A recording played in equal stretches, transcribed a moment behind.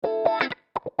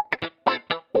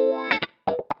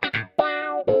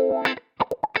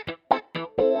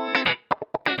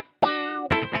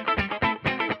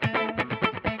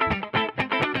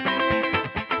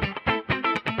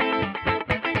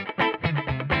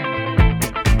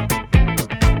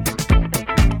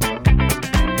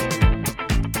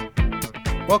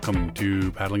Welcome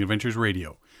to Paddling Adventures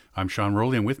Radio. I'm Sean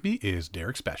Rowley, and with me is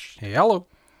Derek Spesh. Hey, hello.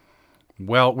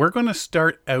 Well, we're going to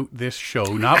start out this show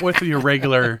not with your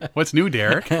regular, what's new,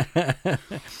 Derek?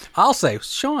 I'll say,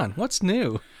 Sean, what's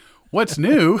new? What's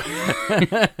new?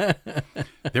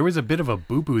 There was a bit of a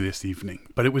boo-boo this evening,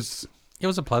 but it was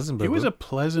a pleasant boo-boo. It was a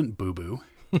pleasant boo-boo.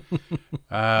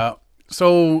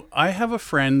 So I have a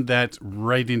friend that's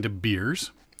right into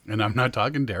beers, and I'm not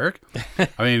talking Derek.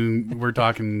 I mean, we're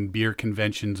talking beer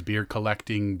conventions, beer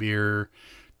collecting, beer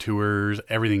tours,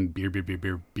 everything, beer,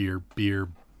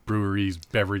 breweries,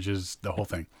 beverages, the whole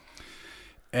thing.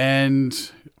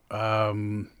 And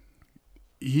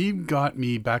he got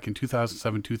me back in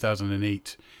 2007,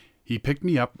 2008. He picked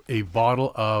me up a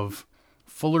bottle of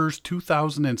Fuller's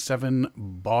 2007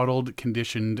 bottled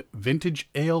conditioned vintage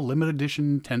ale limited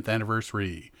edition 10th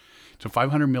anniversary. It's a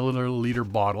 500 milliliter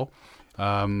bottle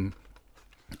of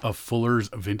Fuller's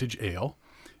vintage ale,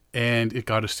 and it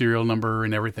got a serial number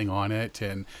and everything on it.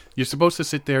 And you're supposed to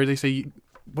sit there. They say,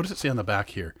 what does it say on the back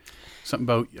here? Something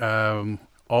about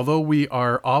although we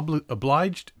are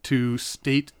obliged to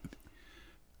state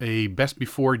a best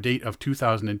before date of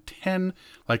 2010,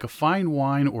 like a fine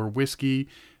wine or whiskey,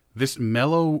 this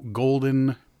mellow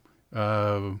golden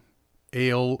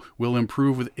ale will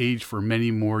improve with age for many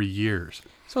more years.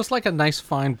 So it's like a nice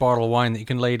fine bottle of wine that you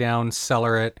can lay down,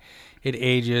 cellar it. It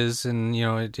ages, and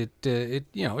it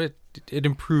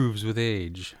improves with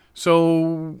age.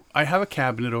 So I have a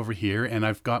cabinet over here, and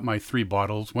I've got my 3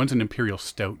 bottles. One's an Imperial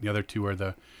Stout, the other 2 are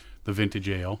the vintage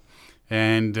ale.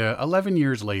 And 11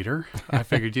 years later, I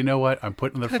figured, you know what? I'm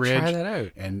putting in the fridge. Try that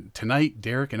out. And tonight,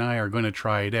 Derek and I are going to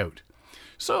try it out.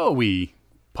 So we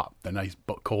pop the nice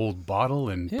cold bottle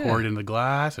and pour it in the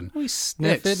glass. And we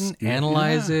sniff it and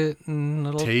analyze it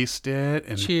and taste it.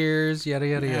 And cheers, yada,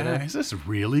 yada, yada. This is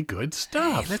really good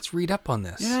stuff. Hey, let's read up on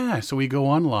this. Yeah, so we go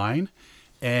online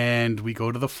and we go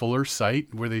to the Fuller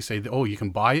site where they say, oh, you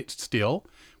can buy it still,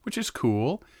 which is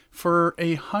cool, for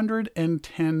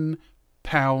 110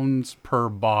 pounds per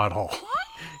bottle.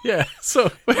 Yeah,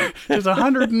 so it's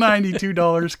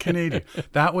 $192 Canadian.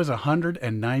 That was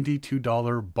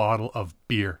 $192 bottle of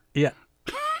beer. Yeah.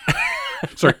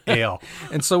 Sorry, ale.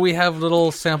 And so we have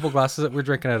little sample glasses that we're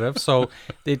drinking out of. So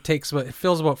it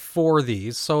fills about 4 of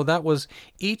these. So that was,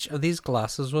 each of these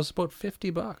glasses was about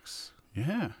 $50.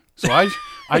 Yeah. So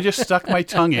I just stuck my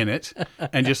tongue in it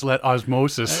and just let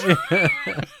osmosis.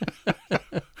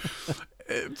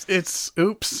 It's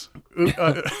oops.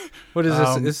 What is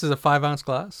this? This is a 5-ounce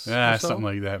glass? Yeah, something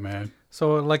like that, man.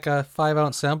 So like a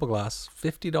 5-ounce sample glass,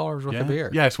 $50 worth of beer.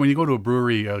 Yeah, so when you go to a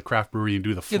brewery, a craft brewery, and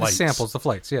do the flights. The samples, the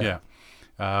flights, yeah.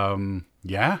 Yeah.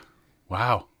 Yeah.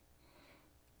 Wow.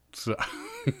 So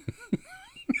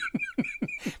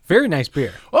very nice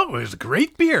beer. Oh, it was a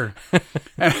great beer.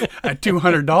 At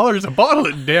 $200 a bottle,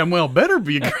 it damn well better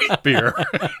be a great beer.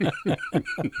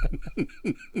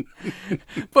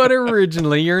 But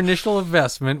originally, your initial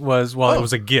investment was, it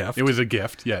was a gift. It was a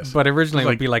gift, yes. But originally, it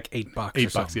would be like $8.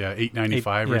 $8, yeah,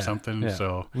 $8.95 or something. Yeah.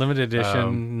 So limited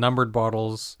edition, numbered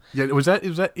bottles. Yeah, was that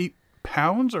 £8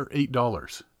 or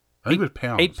 $8? I think it was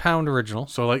pounds. £8 original.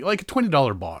 So like a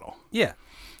 $20 bottle. Yeah.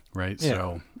 Right. Yeah.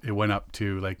 So it went up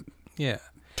to like. Yeah.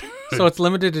 So it's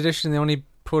limited edition. They only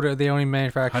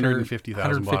manufacture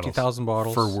 150,000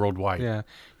 bottles for worldwide. Yeah.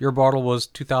 Your bottle was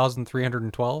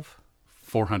 2,312.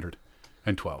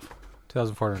 412.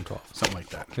 2,412. Something like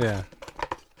that. Yeah.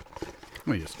 Let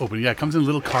me just open it. Yeah, it comes in a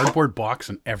little cardboard box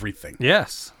and everything.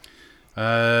 Yes.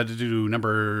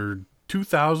 Number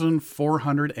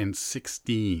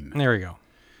 2,416. There we go.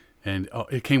 And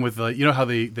it came with you know how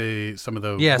some of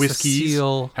the whiskeys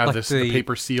seal, have like the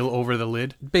paper seal over the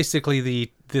lid.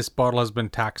 Basically, this bottle has been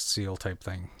tax seal type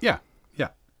thing. Yeah, yeah.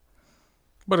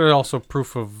 But it also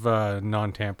proof of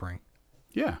non-tampering.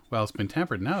 Yeah. Well, it's been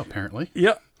tampered now, apparently.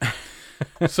 Yep.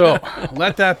 So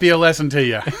let that be a lesson to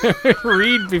you.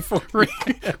 Read before read.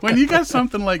 When you got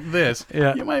something like this,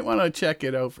 yeah. You might want to check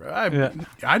it out.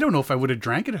 I don't know if I would have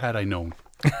drank it had I known.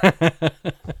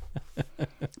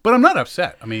 But I'm not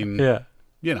upset. I mean,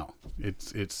 you know,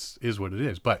 it's is what it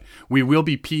is. But we will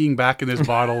be peeing back in this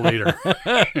bottle later.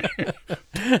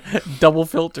 Double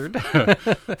filtered.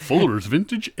 Fuller's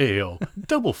Vintage Ale,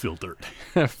 double filtered.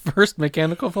 First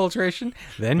mechanical filtration,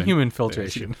 then human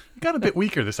filtration. Got a bit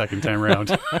weaker the second time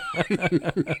around.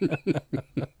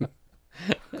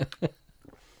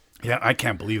 Yeah, I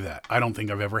can't believe that. I don't think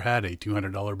I've ever had a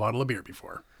 $200 bottle of beer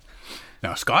before.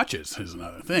 Now, scotches is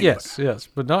another thing. Yes,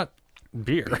 but not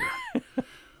beer.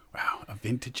 Wow, a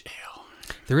vintage ale.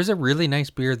 There is a really nice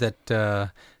beer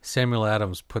that Samuel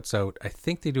Adams puts out. I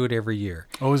think they do it every year.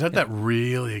 Oh, is that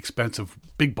really expensive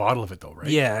big bottle of it though, right?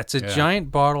 Yeah, it's a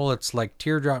giant bottle. It's like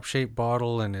teardrop shaped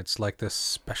bottle, and it's like this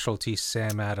specialty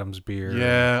Sam Adams beer.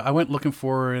 Yeah, I went looking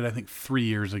for it, I think 3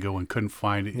 years ago and couldn't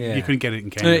find it. Yeah. You couldn't get it in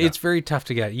Canada. It's very tough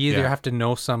to get. You either have to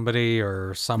know somebody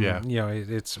or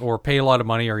it's or pay a lot of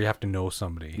money, or you have to know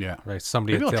somebody. Yeah. Right.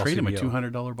 Somebody Maybe at I'll trade him a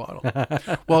LCBO. $200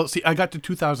 bottle. Well, see, I got to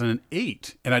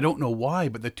 2008, and I don't know why,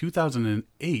 but the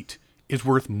 2008 is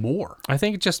worth more. I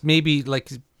think it just maybe like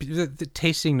the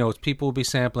tasting notes, people will be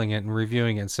sampling it and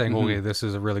reviewing it and saying, "Okay, this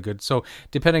is a really good." So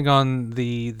depending on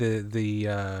the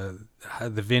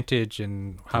vintage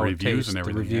and how it reviews tastes, and the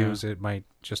everything, reviews, it might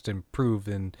just improve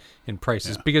in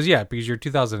prices because your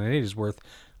 2008 is worth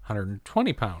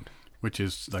 £120, Which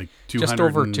is like $200. just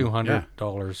over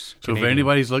 $200. So if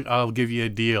anybody's I'll give you a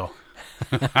deal.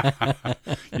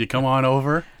 You come on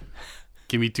over,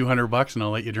 give me $200 and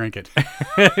I'll let you drink it.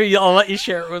 I'll let you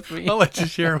share it with me. I'll let you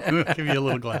share. I'll give you a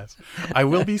little glass. I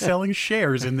will be selling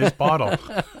shares in this bottle.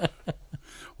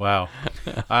 Wow.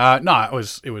 No,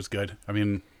 it was good. I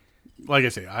mean, like I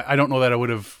say, I don't know that I would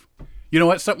have. You know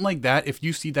what? Something like that. If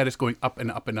you see that it's going up and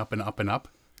up and up and up and up,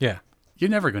 Yeah. you're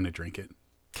never going to drink it.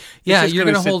 Yeah, just you're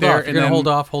gonna going to sit hold there off. You're and going to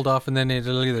then- hold off, and then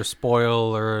it'll either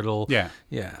spoil or it'll. Yeah.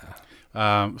 Yeah.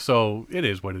 So it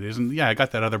is what it is. And yeah, I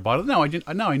got that other bottle. Now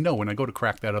I know when I go to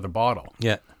crack that other bottle,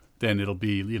 Yeah. then it'll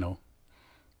be,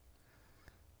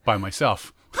 by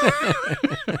myself.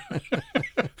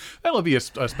 That'll be a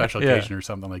special Yeah. occasion or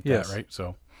something like Yes. that, right?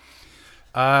 So,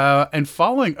 and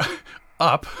following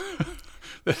up,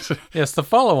 Yes, the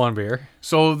follow-on beer.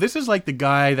 so this is like the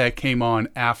guy that came on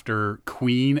after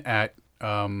Queen at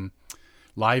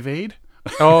Live Aid.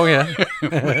 Oh yeah.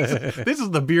 This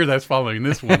is the beer that's following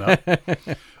this one up.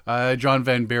 John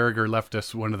Van Berger left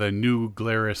us one of the new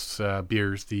Glarus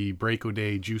beers, the Break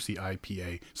O'Day Juicy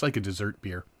IPA. It's like a dessert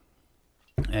beer,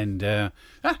 and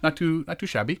not too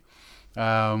shabby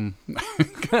compared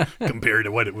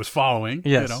to what it was following.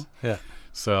 Yes. Yeah.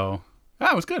 So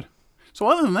that was good. So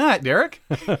other than that, Derek,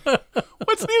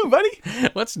 what's new, buddy?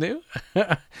 What's new?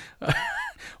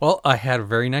 Well, I had a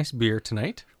very nice beer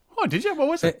tonight. Oh, did you? What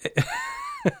was it?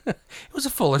 It was a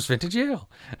Fuller's Vintage Ale.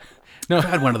 No, I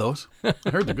had one of those. I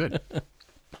heard they're good.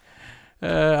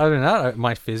 other than that,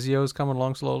 my physio's coming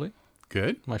along slowly.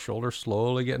 Good. My shoulder's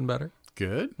slowly getting better.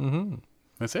 Good. Mm-hmm.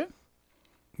 That's it.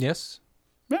 Yes.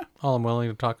 Yeah. All I'm willing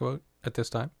to talk about at this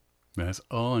time. That's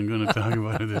all I'm going to talk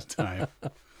about at this time.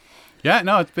 Yeah,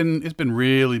 no, it's been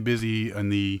really busy on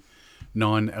the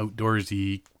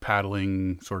non-outdoorsy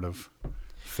paddling sort of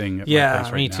thing at my place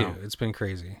right me now. too. It's been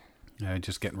crazy.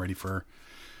 Just getting ready for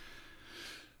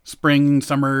spring,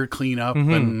 summer cleanup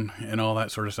and all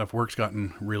that sort of stuff. Work's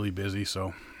gotten really busy,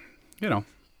 so Yeah.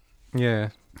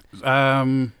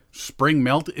 spring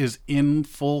melt is in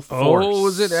full force. Oh,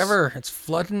 is it ever? It's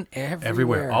flooding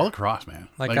everywhere. all across, man.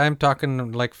 Like I'm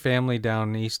talking like family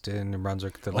down east in New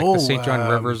Brunswick. The St. John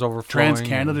River's overflowing.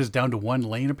 Trans-Canada's down to one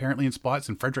lane apparently in spots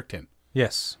in Fredericton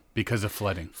Yes. because of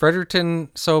flooding. Fredericton.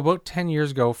 So about 10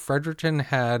 years ago, Fredericton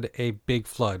had a big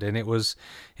flood, and it was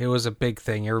a big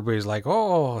thing. Everybody's like,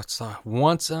 "Oh, it's a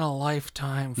once in a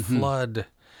lifetime flood,"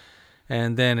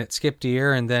 and then it skipped a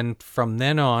year, and then from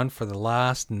then on, for the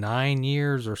last 9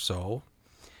 years or so,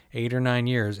 8 or 9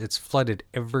 years, it's flooded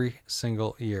every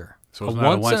single year. So it's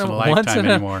not a once in a lifetime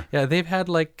anymore. Yeah, they've had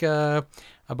like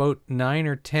about 9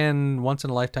 or 10 once in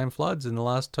a lifetime floods in the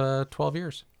last 12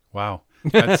 years. Wow.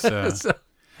 That's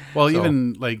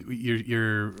even like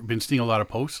you've been seeing a lot of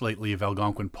posts lately of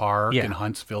Algonquin Park and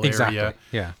Huntsville area.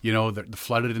 Yeah. They're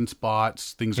flooded in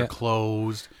spots. Things are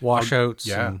closed. Washouts.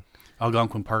 Yeah.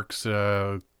 Algonquin Park's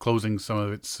closing some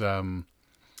of its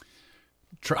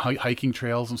hiking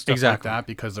trails and stuff like that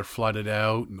because they're flooded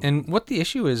out. And what the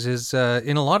issue is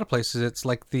in a lot of places it's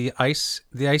like the ice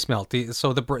melt.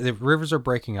 So the rivers are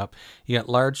breaking up. You got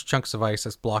large chunks of ice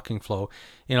that's blocking flow.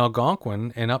 In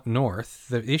Algonquin and up north,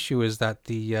 the issue is that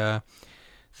the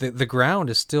ground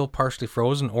is still partially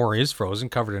frozen or is frozen,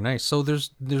 covered in ice. So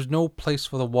there's no place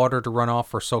for the water to run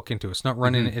off or soak into. It's not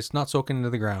running. It's not soaking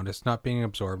into the ground. It's not being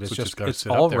absorbed. It's it's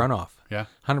all runoff. Yeah,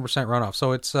 100% runoff.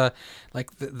 So it's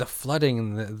like the flooding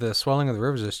and the swelling of the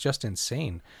rivers is just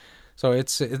insane. So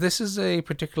this is a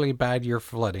particularly bad year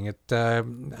for flooding.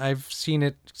 I've seen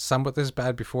it somewhat this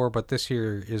bad before, but this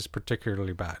year is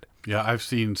particularly bad. Yeah, I've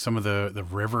seen some of the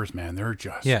rivers, man. They're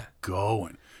just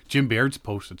going. Jim Baird's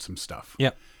posted some stuff.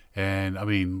 Yep. And I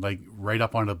mean, like right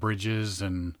up on the bridges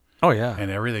and and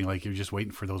everything. Like you're just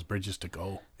waiting for those bridges to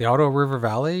go. The Ottawa River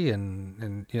Valley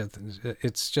and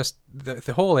it's just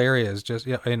the whole area is just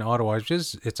in Ottawa.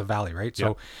 It's a valley, right?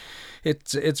 So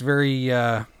it's very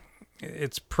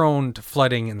it's prone to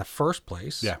flooding in the first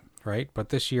place. Yeah. Right. But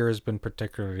this year has been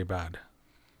particularly bad.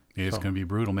 It's going to be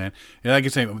brutal, man. And like I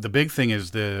say, the big thing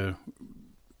is the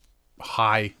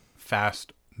high,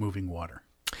 fast moving water.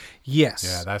 Yes.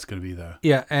 Yeah, that's going to be the...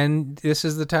 Yeah, and this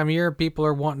is the time of year people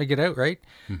are wanting to get out, right?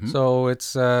 Mm-hmm. So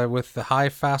it's with the high,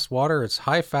 fast water, it's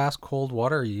high, fast, cold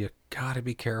water. You got to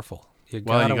be careful. You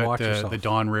got to watch yourself. The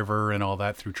Don River and all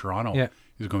that through Toronto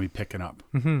is going to be picking up.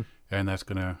 Mm-hmm. And that's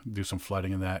going to do some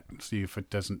flooding in that. See if it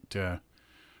doesn't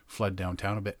flood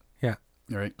downtown a bit. Yeah.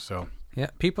 All right, so... Yeah,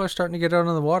 people are starting to get out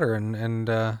on the water, and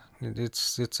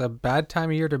it's a bad time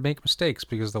of year to make mistakes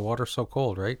because the water's so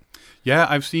cold, right? Yeah,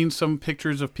 I've seen some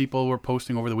pictures of people were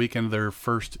posting over the weekend their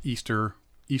first Easter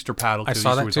paddle. I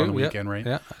saw Easter that was too. on the weekend, right?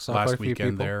 Yeah, I saw last quite a few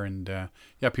weekend people there, and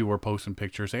people were posting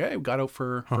pictures saying, "Hey, we got out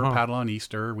for a paddle on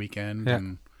Easter weekend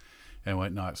and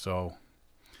whatnot." So,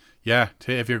 yeah,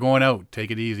 if you're going out,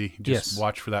 take it easy. Just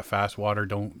watch for that fast water.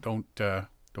 Don't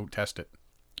test it.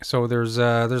 So there's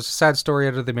a sad story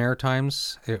out of the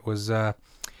Maritimes. It was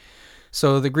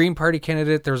so the Green Party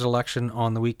candidate. There was an election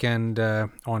on the weekend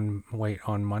on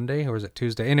Monday, or was it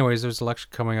Tuesday? Anyways, there's an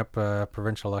election coming up,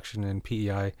 provincial election in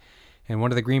PEI, and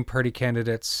one of the Green Party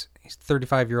candidates, he's a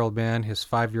 35-year-old man, his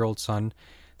 5-year-old son.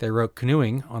 They were out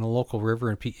canoeing on a local river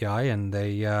in PEI, and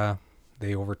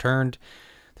they overturned.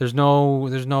 There's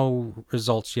no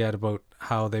results yet about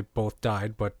how they both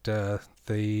died, but the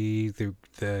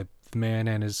man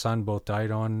and his son both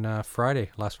died on last Friday.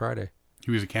 He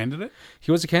was a candidate?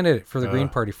 He was a candidate for the Green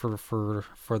Party for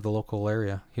the local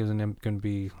area. He was going to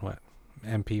be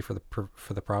MP for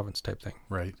the province type thing.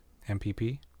 Right.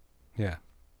 MPP? Yeah.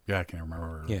 Yeah, I can't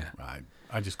remember. Yeah.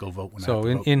 I just go vote when I so have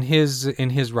to vote. in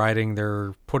his riding,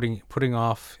 they're putting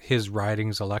off his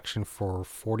riding's election for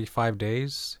 45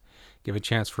 days. Give a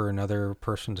chance for another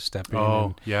person to step in.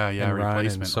 Oh, and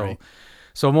replacement, run. right.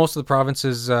 So most of the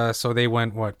provinces, so they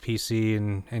went PC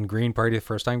and Green Party. The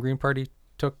first time Green Party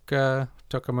took a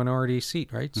minority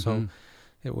seat, right? Mm-hmm.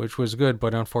 So, which was good,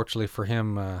 but unfortunately for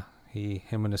him,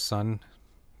 him and his son,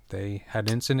 they had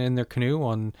an incident in their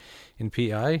canoe in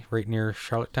PEI right near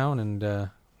Charlottetown, and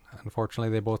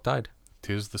unfortunately they both died.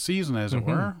 'Tis the season, as it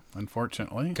were.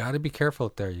 Unfortunately, got to be careful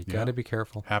out there. You got to be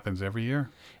careful. Happens every year.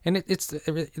 And it's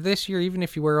this year. Even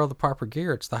if you wear all the proper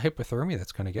gear, it's the hypothermia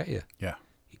that's going to get you. Yeah.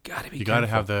 You got to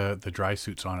have the dry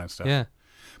suits on and stuff. Yeah.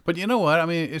 But you know what? I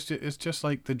mean, it's just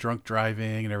like the drunk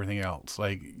driving and everything else.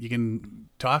 Like, you can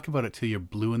talk about it till you're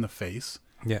blue in the face.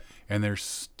 Yeah. And there's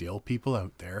still people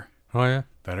out there. Oh yeah.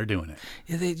 That are doing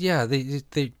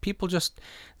it. They people just,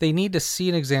 they need to see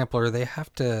an example, or they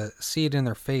have to see it in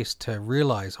their face to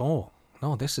realize, oh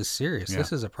no, this is serious. Yeah.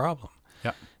 This is a problem.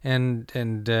 Yeah. And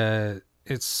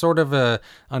it's sort of a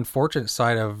unfortunate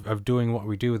side of doing what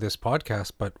we do with this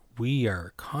podcast, but we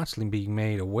are constantly being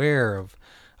made aware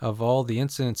of all the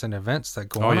incidents and events that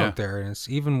go on out there. And it's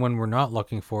even when we're not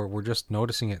looking for it, we're just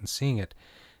noticing it and seeing it.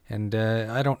 And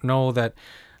I don't know that,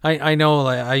 I know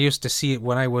I used to see it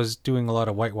when I was doing a lot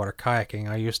of whitewater kayaking.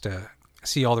 I used to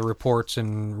see all the reports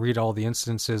and read all the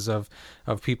instances of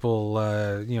people,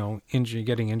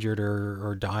 getting injured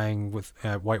or dying with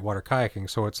whitewater kayaking.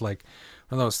 So it's like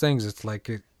one of those things. It's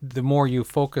like the more you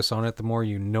focus on it, the more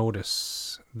you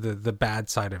notice the bad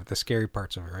side of it, the scary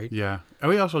parts of it, right? Yeah. And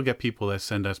we also get people that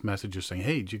send us messages saying,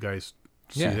 "Hey, did you guys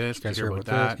see this? Did you hear about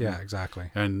that?" Yeah,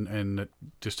 exactly. And at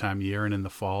this time of year and in the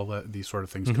fall, these sort of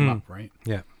things come up, right?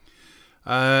 Yeah.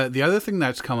 The other thing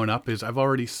that's coming up is I've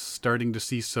already starting to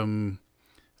see some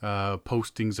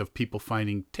postings of people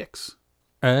finding ticks.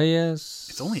 Yes.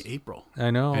 It's only April.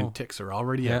 I know. And ticks are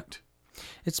already out.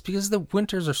 It's because the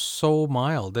winters are so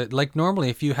mild that, like, normally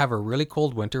if you have a really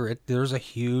cold winter, there's a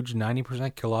huge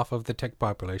 90% kill off of the tick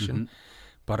population. Mm-hmm.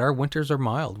 But our winters are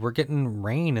mild. We're getting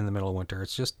rain in the middle of winter.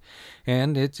 It's just,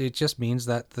 and it just means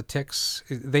that the ticks,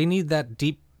 they need that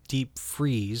deep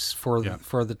freeze for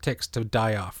the ticks to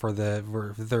die off, for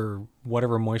their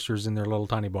whatever moisture's in their little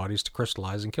tiny bodies to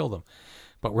crystallize and kill them.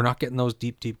 But we're not getting those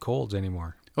deep colds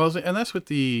anymore. Well, and that's with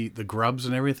the grubs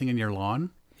and everything in your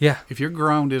lawn. Yeah. If your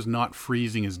ground is not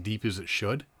freezing as deep as it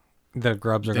should, the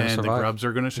grubs are going to survive. Then the grubs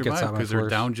are going to survive because they're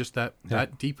down just that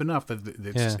deep enough that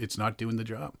it's not doing the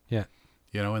job. Yeah.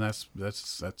 And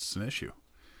that's an issue.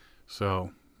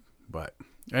 So, but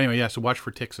anyway, so watch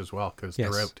for ticks as well because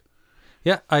they're out.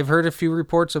 Yeah, I've heard a few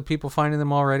reports of people finding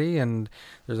them already, and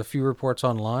there's a few reports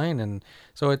online, and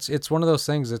so it's one of those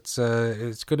things. It's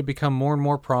going to become more and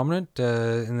more prominent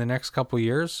in the next couple of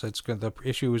years. The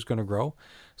issue is going to grow,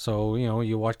 so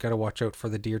got to watch out for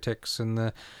the deer ticks and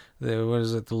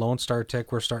the Lone Star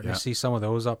tick. We're starting to see some of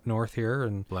those up north here,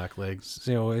 and blacklegs.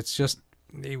 It's just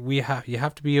you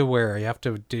have to be aware. You have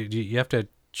to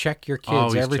check your kids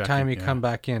Always every time checking, you come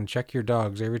back in. Check your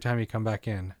dogs every time you come back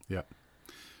in. Yeah.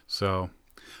 So,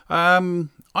 on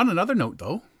another note,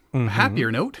 though, a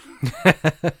happier note,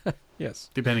 Yes.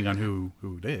 depending on who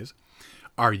it is,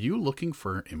 are you looking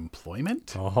for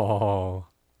employment? Oh.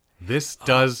 This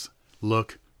does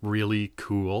look really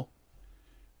cool.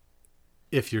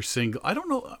 If you're single, I don't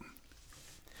know,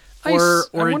 or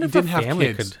I you wonder if didn't a have family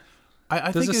kids. could-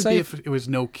 I Does think it it'd say be if it was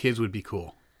no kids would be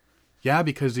cool. Yeah,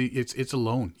 because it's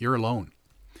alone. You're alone.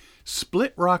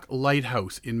 Split Rock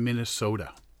Lighthouse in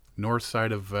Minnesota, north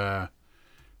side of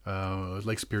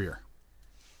Lake Superior.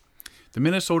 The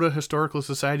Minnesota Historical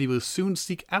Society will soon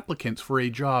seek applicants for a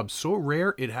job so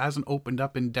rare it hasn't opened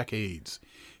up in decades.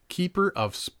 Keeper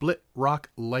of Split Rock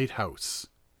Lighthouse.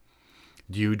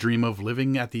 Do you dream of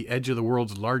living at the edge of the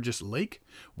world's largest lake?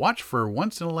 Watch for a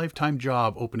once-in-a-lifetime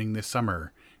job opening this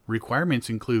summer. Requirements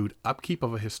include upkeep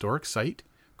of a historic site,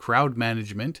 crowd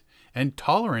management, and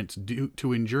tolerance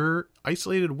to endure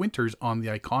isolated winters on the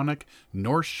iconic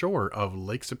North Shore of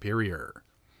Lake Superior.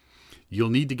 You'll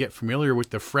need to get familiar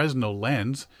with the Fresnel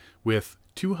lens with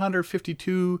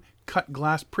 252 cut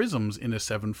glass prisms in a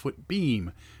 7-foot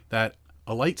beam that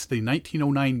alights the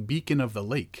 1909 beacon of the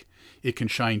lake. It can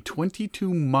shine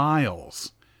 22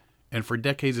 miles and for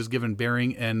decades has given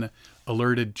bearing and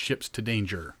alerted ships to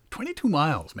danger. 22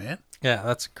 miles, man. Yeah,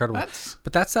 that's incredible. That's-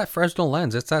 But that's that Fresnel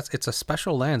lens. It's a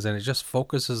special lens, and it just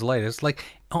focuses light. It's like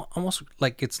almost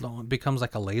like it becomes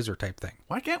like a laser type thing.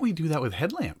 Why can't we do that with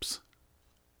headlamps?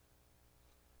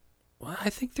 Well, I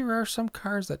think there are some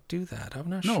cars that do that. I'm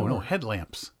not sure. No,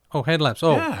 headlamps. Oh, headlamps.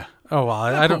 Oh, Yeah. Oh, well,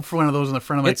 I don't. Put for one of those in the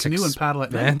front of my It's canoe and paddle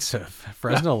at night. expensive.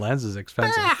 Fresnel lens is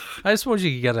expensive. I suppose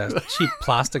you could get a cheap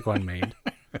plastic one made.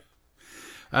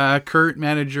 Current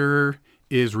manager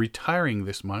is retiring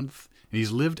this month, and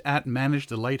he's lived at and managed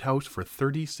the lighthouse for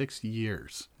 36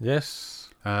 years. Yes.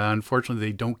 Unfortunately,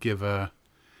 they don't give a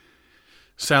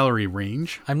salary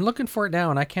range. I'm looking for it now,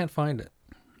 and I can't find it.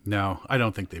 No, I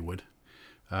don't think they would.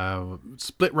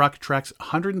 Split Rock attracts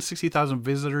 160,000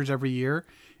 visitors every year.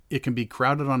 It can be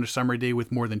crowded on a summer day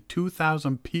with more than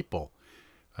 2,000 people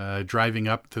driving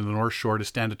up to the North Shore to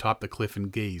stand atop the cliff and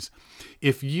gaze.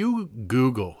 If you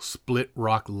Google Split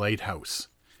Rock Lighthouse,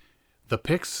 the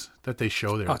pics that they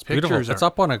show there, Oh, it's pictures beautiful. It's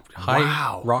up on a high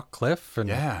Wow. rock cliff, and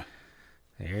Yeah.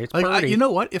 it's Like, pretty. you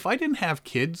know what? If I didn't have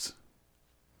kids,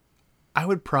 I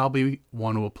would probably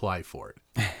want to apply for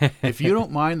it. If you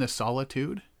don't mind the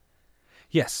solitude,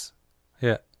 Yes.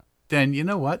 Yeah. then you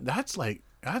know what? That's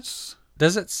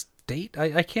Does it state?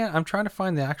 I can't. I'm trying to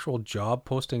find the actual job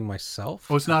posting myself.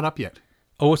 oh, it's not up yet.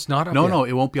 Oh, it's not up No, yet. no,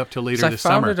 it won't be up till 'Cause later I this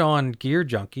found summer. it on Gear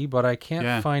Junkie, but I can't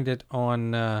Yeah. find it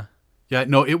on. Yeah,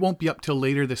 no, it won't be up till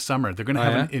later this summer. They're going to Oh,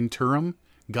 have yeah? an interim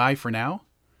guy for now,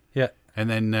 Yeah. and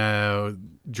then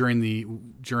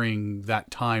during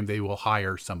that time they will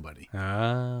hire somebody.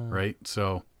 Ah. Right?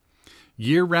 So,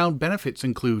 year-round benefits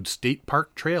include state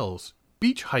park trails,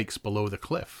 beach hikes below the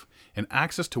cliff, and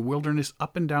access to wilderness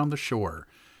up and down the shore.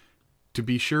 To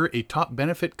be sure, a top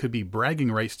benefit could be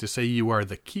bragging rights to say you are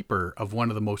the keeper of one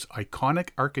of the most iconic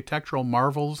architectural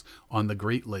marvels on the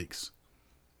Great Lakes.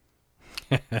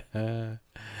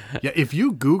 Yeah, if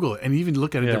you Google it and even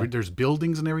look at it, Yeah. there's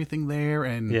buildings and everything there,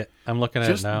 and Yeah. I'm looking at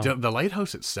just it now. the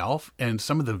lighthouse itself and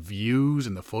some of the views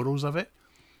and the photos of it.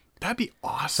 That'd be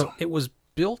awesome. So it was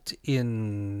built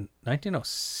in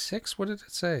 1906. What did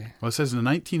it say? Well, it says the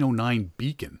 1909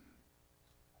 beacon.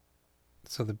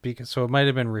 So the beacon. So it might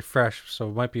have been refreshed. So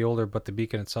it might be older, but the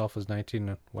beacon itself is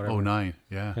 19 whatever. 09,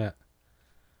 yeah. Yeah.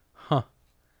 Huh.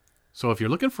 So if you're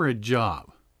looking for a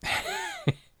job,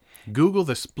 Google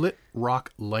the Split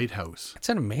Rock Lighthouse. It's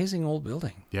an amazing old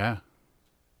building. Yeah.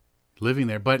 Living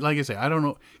there. But like I say, I don't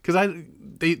know. Because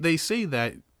they say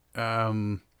that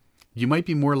you might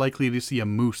be more likely to see a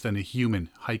moose than a human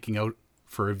hiking out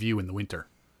for a view in the winter.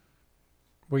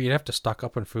 Well, you'd have to stock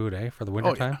up on food, for the winter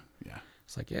Oh, time. yeah.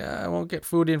 It's like, I won't get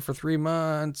food in for 3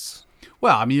 months.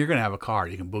 Well, I mean, you're going to have a car.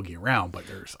 You can boogie around, but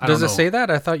there's... I Does don't it know. say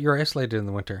that? I thought you were isolated in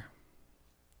the winter.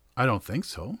 I don't think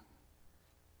so.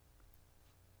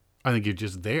 I think you're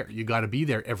just there. You got to be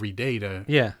there every day to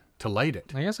Yeah. light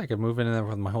it. I guess I could move in there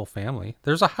with my whole family.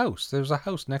 There's a house. There's a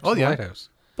house next Oh, to the yeah. lighthouse.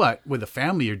 But with a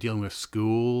family, you're dealing with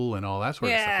school and all that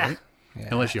sort of stuff, right? Yeah.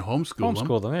 Unless you homeschool them,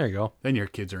 Homeschool them. There you go. then your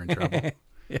kids are in trouble.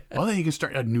 Well, then you can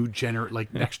start a new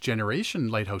next generation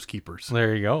lighthouse keepers.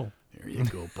 There you go. There you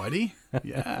go, buddy.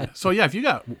 Yeah. So yeah, if you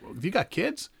got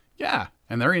kids, yeah,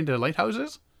 and they're into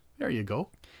lighthouses, there you go.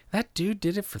 That dude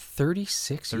did it for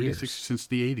 36 36 years. since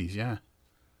the 80s, yeah.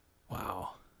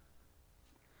 Wow.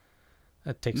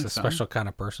 That takes a That's special kind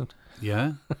of person.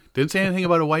 Yeah. Didn't say anything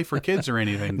about a wife or kids or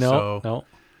anything. No, so no.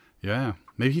 Yeah.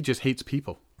 Maybe he just hates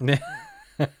people.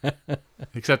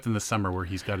 Except in the summer where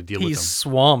he's got to deal with He's them.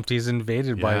 swamped. He's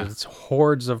invaded by its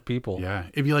hordes of people. Yeah.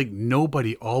 It'd be like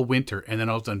nobody all winter, and then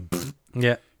all of a sudden,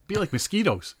 Yeah. be like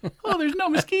mosquitoes. Oh, there's no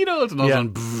mosquitoes. And all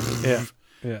of a sudden,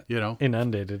 Yeah. you know.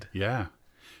 Inundated. Yeah.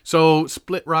 So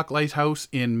Split Rock Lighthouse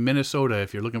in Minnesota,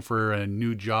 if you're looking for a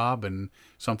new job and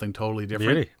something totally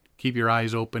different, Beauty. keep your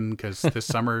eyes open because this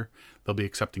summer they'll be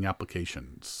accepting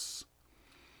applications.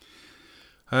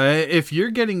 If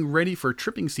you're getting ready for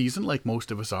tripping season, like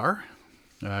most of us are,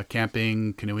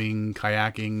 camping, canoeing,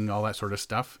 kayaking, all that sort of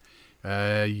stuff,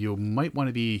 you might want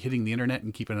to be hitting the internet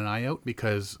and keeping an eye out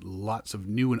because lots of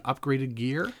new and upgraded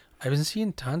gear. I've been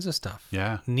seeing tons of stuff.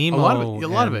 Yeah. Nemo, A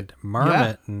lot of it. Marmot,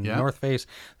 Yeah. and Yeah. North Face.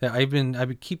 That I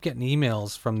keep getting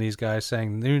emails from these guys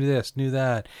saying, "Knew this, knew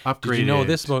that. Did you know Upgraded.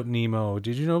 this about Nemo?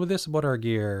 Did you know this about our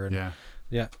gear?" And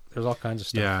Yeah. there's all kinds of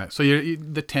stuff. Yeah. So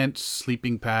the tents,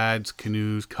 sleeping pads,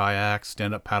 canoes, kayaks,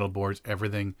 stand-up paddle boards,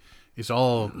 everything is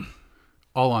all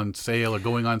on sale or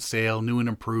going on sale, new and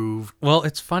improved. Well,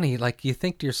 it's funny. Like you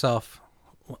think to yourself,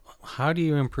 how do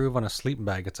you improve on a sleeping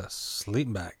bag? It's a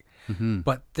sleeping bag. Mm-hmm.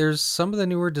 But there's some of the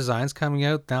newer designs coming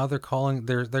out now. They're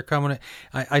coming.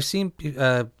 I've seen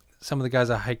some of the guys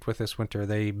I hiked with this winter.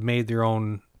 They made their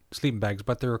own sleeping bags,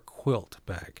 but they're a quilt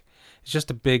bag. It's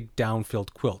just a big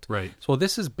down-filled quilt. Right. So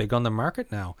this is big on the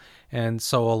market now, and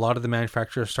so a lot of the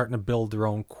manufacturers are starting to build their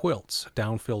own quilts,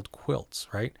 down-filled quilts.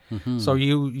 Right. Mm-hmm. So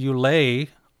you lay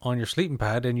on your sleeping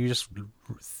pad and you just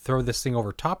throw this thing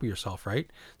over top of yourself. Right.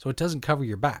 So it doesn't cover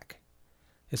your back.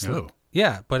 It's Oh.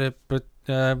 but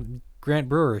Grant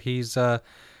Brewer, he's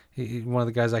one of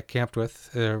the guys I camped with,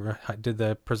 did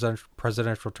the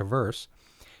presidential traverse.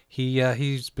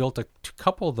 He's built a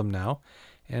couple of them now,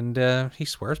 and he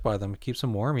swears by them. It keeps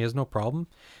him warm. He has no problem.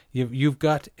 You've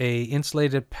got a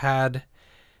insulated pad,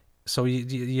 so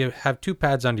you have two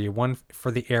pads under you. One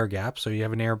for the air gap, so you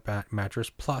have an air mattress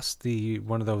plus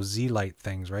one of those Z-Lite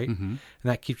things, right? Mm-hmm. And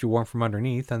that keeps you warm from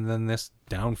underneath. And then this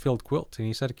down-filled quilt, and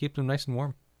he said it keeps them nice and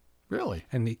warm. Really?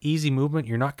 And the easy movement,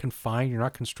 you're not confined, you're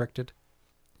not constricted.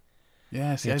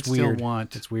 Yeah, see, It's I'd weird. still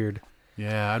want... It's weird.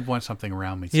 Yeah, I'd want something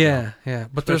around me still. Yeah.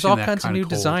 But there's Especially all in that kinds of kinda new cold.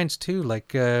 designs too. Like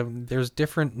there's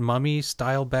different mummy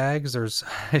style bags.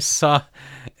 I saw,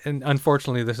 and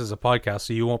unfortunately this is a podcast,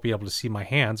 so you won't be able to see my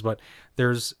hands. But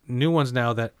there's new ones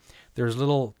now that there's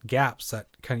little gaps that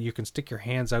you can stick your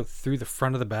hands out through the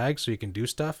front of the bag, so you can do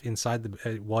stuff inside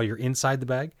while you're inside the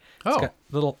bag. It's got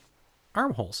little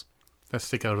armholes. That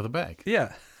stick out of the bag.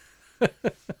 Yeah.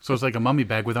 So it's like a mummy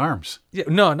bag with arms. Yeah,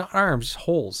 no, not arms,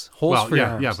 holes Well, for your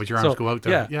arms. yeah, but your arms go out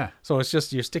there. Yeah. So it's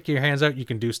just you stick your hands out, you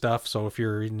can do stuff. So if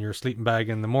you're in your sleeping bag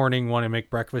in the morning, want to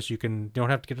make breakfast, you don't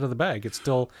have to get out of the bag. It's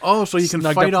still Oh, so you can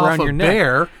snugged fight up off around a your neck.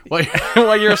 bear.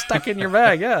 while you're stuck in your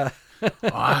bag. Yeah.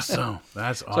 Awesome.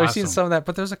 That's awesome. So I've seen some of that,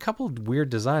 but there's a couple of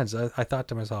weird designs. I thought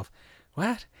to myself,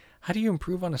 what? How do you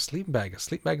improve on a sleeping bag? A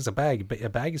sleeping bag is a bag, but a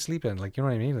bag you sleep in. Like, you know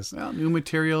what I mean? Well, new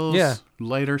materials. Yeah.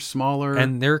 Lighter, smaller.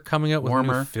 And they're coming out with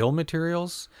warmer. new fill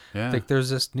materials. Yeah. Like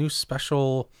there's this new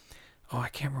special. Oh, I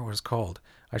can't remember what it's called.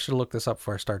 I should have looked this up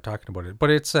before I start talking about it. But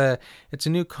it's a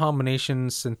new combination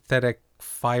synthetic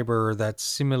fiber that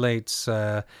simulates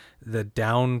the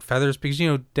down feathers, because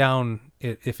down,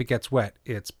 if it gets wet,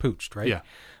 it's pooched, right? Yeah.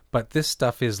 But this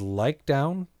stuff is like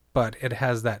down, but it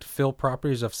has that fill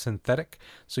properties of synthetic.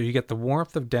 So you get the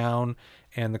warmth of down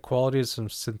and the quality of some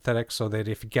synthetic, so that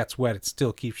if it gets wet, it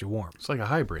still keeps you warm. It's like a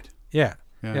hybrid. Yeah.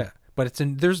 Yeah. But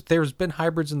there's been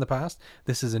hybrids in the past.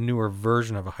 This is a newer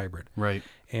version of a hybrid. Right.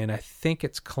 And I think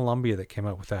it's Columbia that came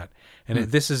out with that. And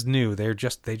this is new. They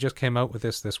just came out with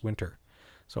this winter.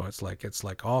 So it's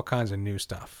like all kinds of new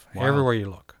stuff. Wow. Everywhere you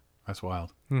look. That's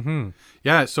wild. Mm-hmm.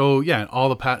 Yeah. So yeah, all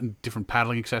the different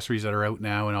paddling accessories that are out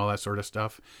now and all that sort of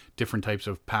stuff. Different types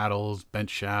of paddles, bench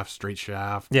shaft, straight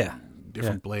shaft. Yeah.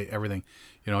 Different blade, everything.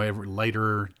 every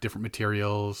lighter, different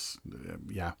materials.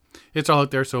 Yeah, it's all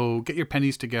out there. So get your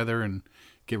pennies together and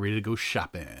get ready to go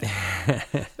shopping.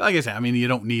 Like I said, I mean, you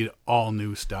don't need all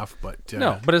new stuff, but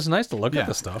no, but it's nice to look at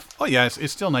the stuff. Oh yeah,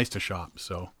 it's still nice to shop.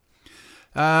 So,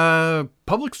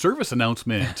 public service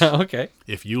announcement. Okay.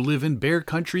 If you live in bear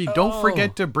country, don't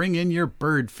forget to bring in your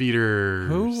bird feeders.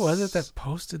 Who was it that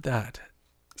posted that?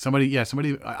 Somebody.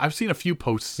 I've seen a few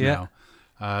posts now.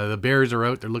 The bears are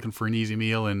out. They're looking for an easy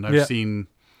meal, and I've seen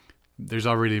there's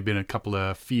already been a couple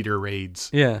of feeder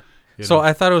raids. Yeah. So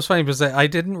I thought it was funny because I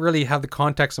didn't really have the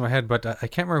context in my head, but I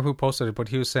can't remember who posted it, but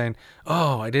he was saying,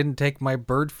 "Oh, I didn't take my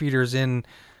bird feeders in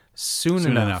soon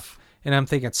enough. And I'm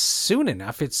thinking, soon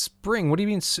enough? It's spring. What do you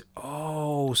mean? Soon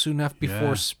enough before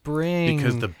Yeah. spring.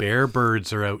 Because the bear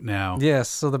birds are out now. Yes,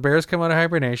 so the bears come out of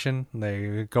hibernation.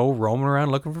 They go roaming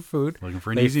around looking for food. Looking for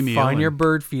an They easy meal. find your and-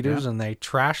 bird feeders and they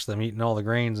trash them, eating all the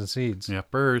grains and seeds. Yeah,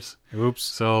 birds. Oops.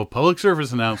 So, public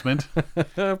service announcement.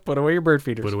 Put away your bird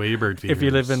feeders. Put away your bird feeders. If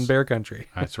you live in bear country.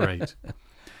 That's right.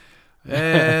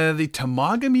 The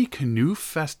Temagami Canoe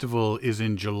Festival is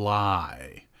in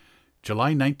July.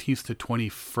 July 19th to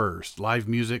 21st. Live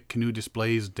music, canoe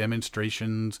displays,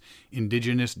 demonstrations,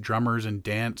 indigenous drummers and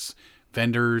dance,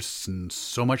 vendors, and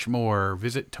so much more.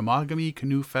 Visit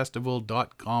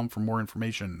TamagamiCanoeFestival.com for more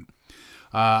information.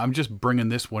 I'm just bringing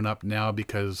this one up now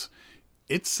because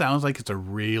it sounds like it's a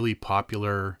really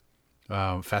popular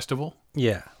festival.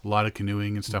 Yeah. A lot of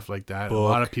canoeing and stuff like that. A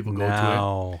lot of people go to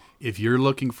now. it. If you're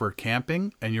looking for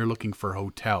camping and you're looking for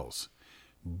hotels,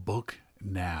 book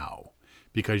now.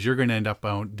 Because you're going to end up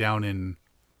down in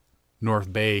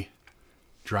North Bay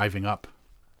driving up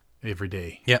every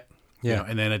day. Yep. You Yeah. know,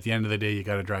 and then at the end of the day, you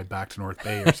got to drive back to North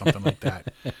Bay or something like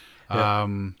that.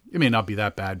 It may not be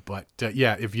that bad, but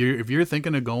yeah, if you're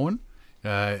thinking of going,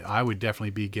 I would definitely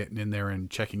be getting in there and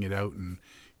checking it out and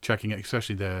checking it,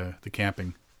 especially the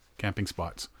camping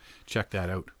spots. Check that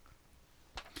out.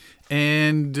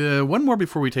 And one more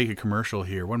before we take a commercial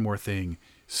here. One more thing.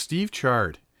 Steve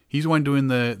Chard. He's the one doing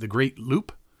the Great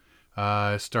Loop.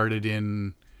 Started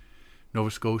in Nova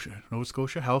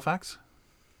Scotia, Halifax.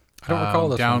 I don't recall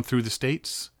this down one. through the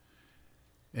States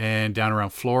and down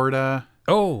around Florida.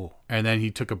 Oh. And then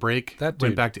he took a break, That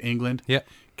went dude. back to England, Yeah.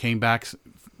 came back,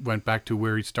 went back to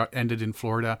where he ended in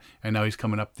Florida, and now he's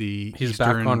coming up the He's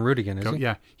eastern, back on route again, is he?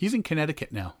 Yeah, he's in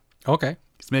Connecticut now. Okay.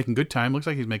 He's making good time. Looks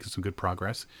like he's making some good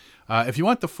progress. If you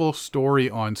want the full story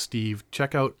on Steve,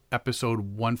 check out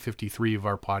episode 153 of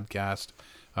our podcast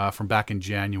from back in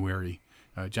January.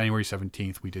 January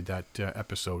 17th, we did that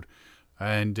episode.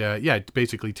 And it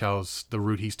basically tells the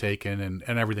route he's taken and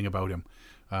everything about him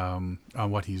on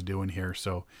what he's doing here.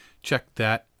 So check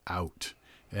that out.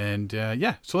 And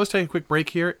so let's take a quick break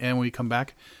here. And when we come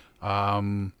back, I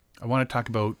want to talk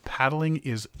about paddling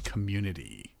is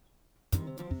community.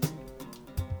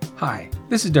 Hi,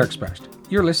 this is Derek Sprest.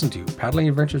 You're listening to Paddling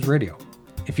Adventures Radio.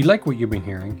 If you like what you've been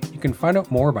hearing, you can find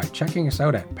out more by checking us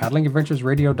out at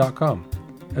paddlingadventuresradio.com,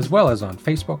 as well as on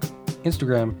Facebook,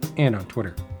 Instagram, and on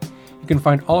Twitter. You can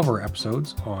find all of our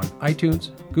episodes on iTunes,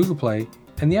 Google Play,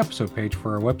 and the episode page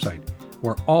for our website,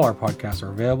 where all our podcasts are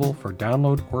available for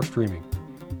download or streaming.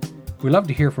 We love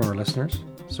to hear from our listeners,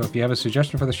 so if you have a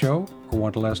suggestion for the show or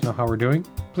want to let us know how we're doing,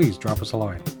 please drop us a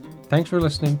line. Thanks for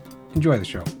listening. Enjoy the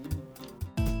show.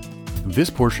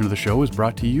 This portion of the show is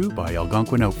brought to you by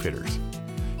Algonquin Outfitters.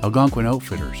 Algonquin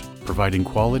Outfitters, providing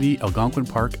quality Algonquin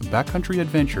Park backcountry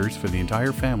adventures for the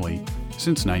entire family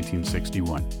since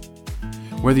 1961.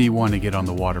 Whether you want to get on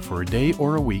the water for a day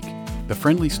or a week, the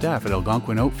friendly staff at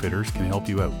Algonquin Outfitters can help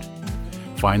you out.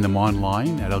 Find them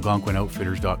online at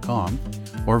algonquinoutfitters.com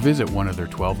or visit one of their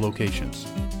 12 locations.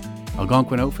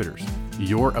 Algonquin Outfitters,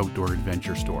 your outdoor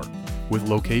adventure store, with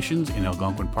locations in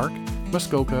Algonquin Park,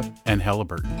 Muskoka, and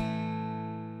Halliburton.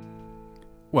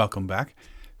 Welcome back.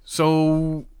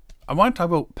 So, I want to talk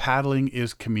about paddling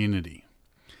is community.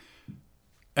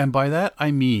 And by that,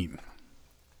 I mean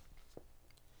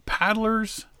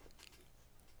paddlers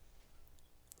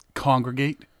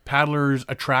congregate, paddlers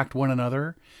attract one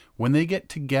another. When they get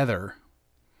together,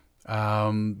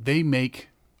 they make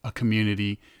a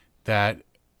community that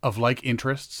of like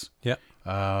interests, Yeah.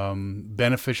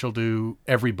 beneficial to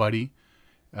everybody.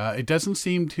 It doesn't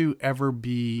seem to ever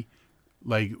be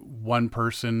like one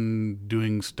person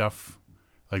doing stuff,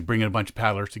 like bringing a bunch of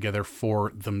paddlers together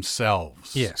for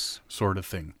themselves. Yes. Sort of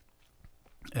thing.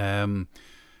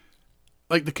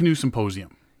 Like the canoe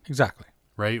symposium, Exactly.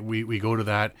 right? We go to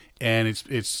that, and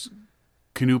it's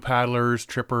canoe paddlers,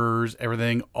 trippers,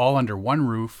 everything, all under one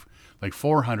roof, like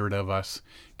 400 of us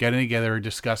getting together,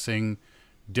 discussing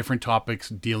different topics,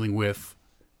 dealing with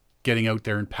getting out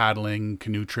there and paddling,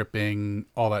 canoe tripping,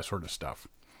 all that sort of stuff.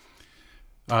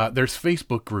 There's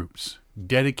Facebook groups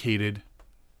dedicated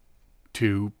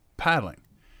to paddling,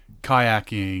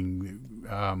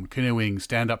 kayaking, canoeing,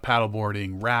 stand-up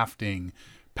paddleboarding, rafting,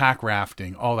 pack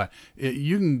rafting, all that.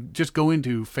 You can just go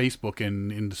into Facebook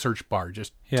and in the search bar,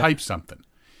 just type something.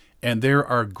 And there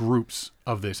are groups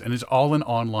of this, and it's all an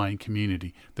online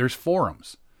community. There's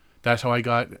forums. That's how I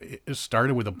got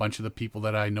started with a bunch of the people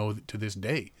that I know to this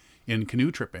day in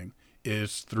canoe tripping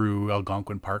is through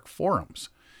Algonquin Park forums.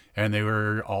 And they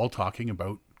were all talking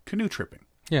about canoe tripping.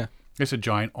 Yeah. It's a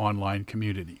giant online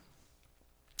community.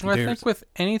 Well, I think with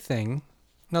anything,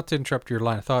 not to interrupt your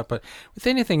line of thought, but with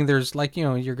anything, there's like,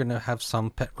 you're going to have some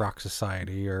pet rock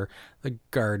society or the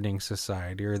gardening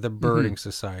society or the birding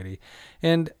society.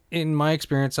 And in my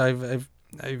experience, I've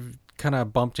kind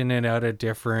of bumped in and out of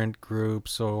different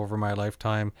groups over my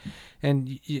lifetime.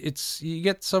 And you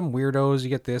get some weirdos, you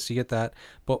get this, you get that.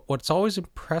 But what's always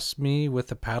impressed me with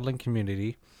the paddling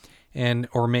community,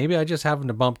 or maybe I just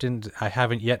I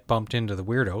haven't yet bumped into the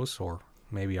weirdos, or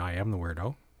maybe I am the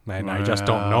weirdo. And I just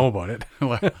don't know about it.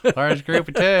 Large group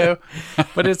of two.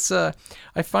 But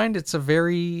I find it's a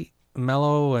very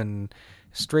mellow and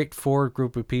straightforward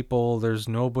group of people. There's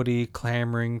nobody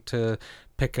clamoring to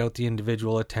pick out the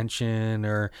individual attention,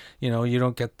 or, you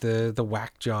don't get the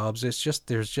whack jobs. There's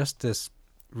just this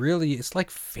really, it's like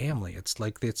family.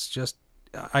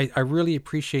 I really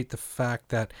appreciate the fact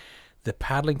that the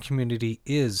paddling community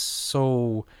is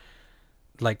so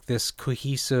like this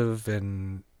cohesive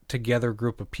and together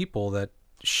group of people that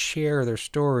share their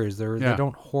stories. They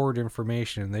don't hoard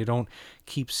information. They don't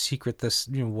keep secret this,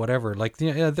 whatever. Like,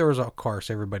 there was, of course,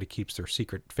 everybody keeps their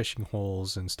secret fishing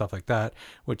holes and stuff like that,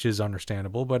 which is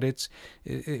understandable. But as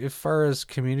far as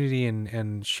community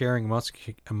and sharing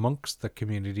amongst the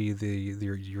community,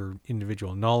 your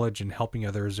individual knowledge and helping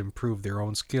others improve their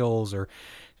own skills, or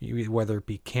whether it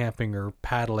be camping or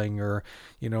paddling or,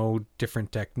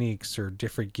 different techniques or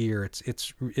different gear.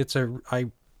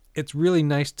 It's really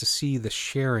nice to see the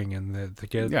sharing and the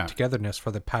togetherness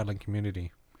for the paddling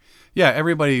community. Yeah,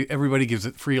 everybody gives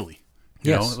it freely.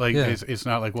 You Yes, know, like yeah. it's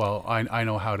not like, well, I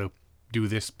know how to do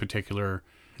this particular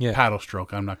paddle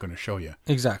stroke. I'm not going to show you.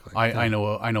 Exactly. I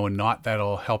know a knot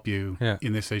that'll help you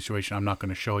in this situation. I'm not going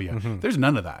to show you. There's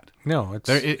none of that. No,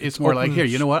 It's more like, here,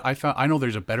 you know what? I know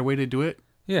there's a better way to do it.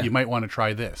 Yeah. You might want to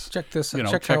try this. check this. You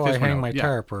know, check check how this I one hang out. my Yeah.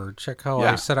 tarp, or check how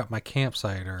I set up my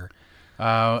campsite, or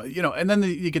and then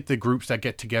you get the groups that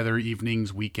get together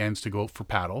evenings, weekends to go out for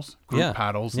paddles, group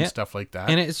paddles and stuff like that.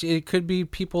 And it could be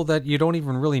people that you don't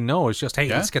even really know. It's just, hey,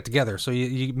 let's get together. So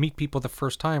you meet people the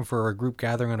first time for a group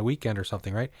gathering on a weekend or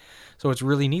something, right? So it's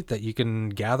really neat that you can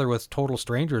gather with total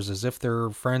strangers as if they're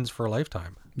friends for a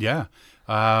lifetime. Yeah.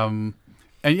 And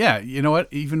you know what?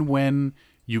 Even when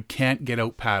you can't get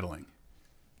out paddling,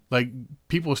 like,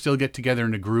 people still get together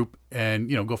in a group and,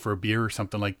 go for a beer or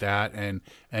something like that and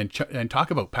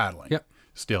talk about paddling. Yep.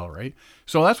 Still, right?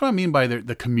 So that's what I mean by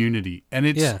the community. And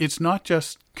it's not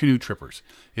just canoe trippers.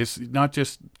 It's not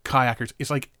just kayakers. It's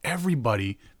like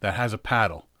everybody that has a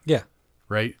paddle. Yeah.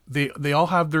 Right? They all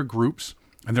have their groups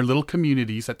and their little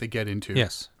communities that they get into.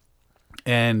 Yes.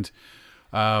 And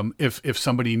if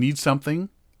somebody needs something,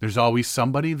 there's always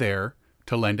somebody there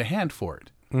to lend a hand for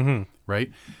it. Mm-hmm.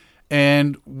 Right?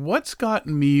 And what's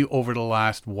gotten me over the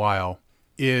last while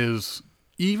is,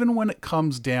 even when it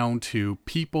comes down to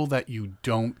people that you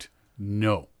don't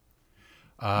know,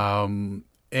 and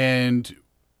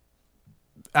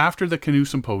after the canoe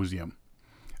symposium,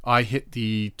 I hit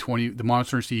the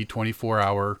Monster Sea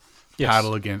 24-hour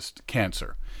paddle against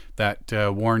cancer that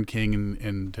Warren King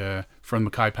and from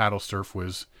Mackay Paddle Surf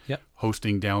was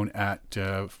hosting down at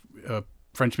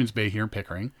Frenchman's Bay here in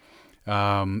Pickering.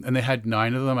 And they had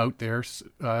 9 of them out there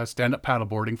stand-up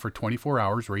paddleboarding for 24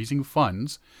 hours, raising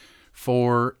funds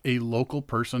for a local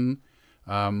person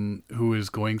who is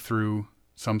going through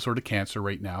some sort of cancer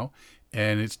right now.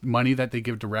 And it's money that they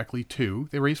give directly to.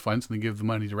 They raise funds and they give the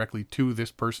money directly to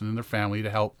this person and their family to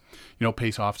help,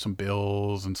 pay off some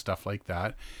bills and stuff like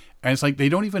that. And it's like, they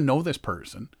don't even know this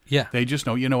person. Yeah. They just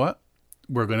know, you know what?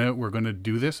 We're gonna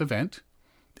do this event,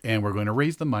 and we're gonna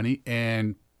raise the money,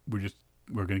 and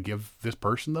we're going to give this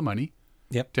person the money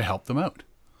to help them out,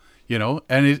 and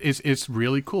it's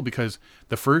really cool, because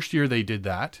the first year they did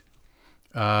that,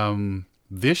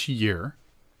 this year,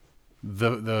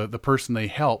 the person they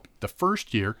helped the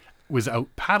first year was out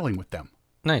paddling with them.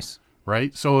 Nice.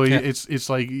 Right. So it's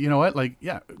like, you know what, like,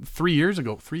 3 years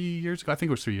ago, I think it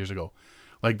was 3 years ago,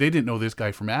 like, they didn't know this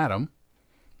guy from Adam,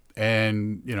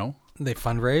 and, They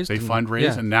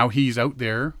fundraised. And now he's out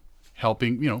there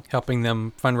helping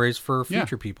them fundraise for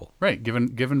future people. Right.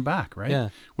 Giving back. Right. Yeah.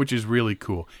 Which is really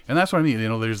cool. And that's what I mean.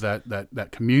 There's that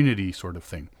community sort of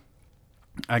thing.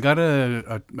 I got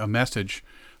a message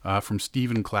from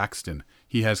Stephen Claxton.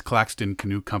 He has Claxton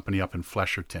Canoe Company up in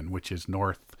Flesherton, which is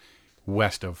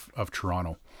northwest of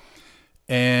Toronto.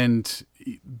 And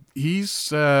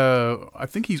he's, I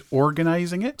think he's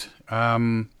organizing it.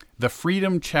 The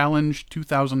Freedom Challenge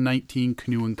 2019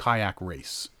 Canoe and Kayak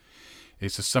Race.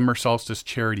 It's a summer solstice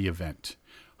charity event.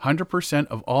 100%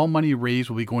 of all money raised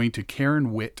will be going to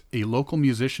Karen Witt, a local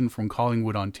musician from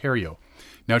Collingwood, Ontario.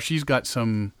 Now, she's got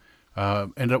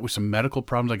ended up with some medical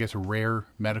problems, I guess a rare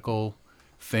medical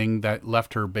thing that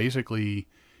left her basically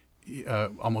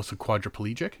almost a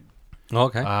quadriplegic.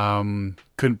 Okay.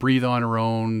 Couldn't breathe on her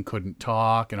own, couldn't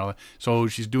talk, and all that. So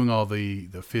she's doing all the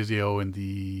physio and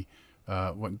the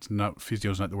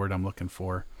physio's not the word I'm looking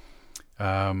for.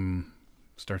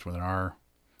 Starts with an R.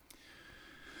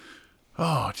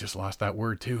 Oh, I just lost that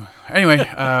word too. Anyway,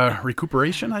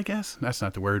 recuperation, I guess. That's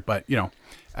not the word, but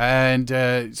and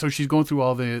so she's going through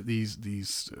all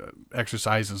these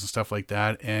exercises and stuff like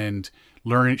that, and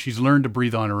she's learned to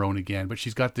breathe on her own again. But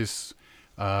she's got this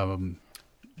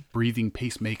breathing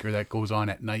pacemaker that goes on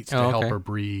at nights to help her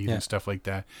breathe and stuff like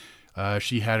that.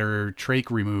 She had her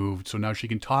trach removed, so now she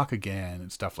can talk again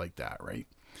and stuff like that, right?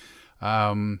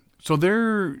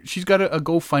 So she's got a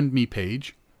GoFundMe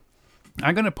page.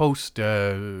 I'm going to post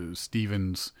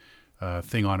Stephen's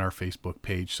thing on our Facebook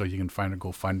page so you can find a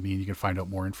GoFundMe and you can find out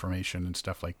more information and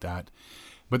stuff like that.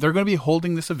 But they're going to be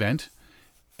holding this event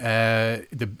in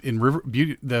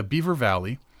the Beaver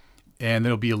Valley, and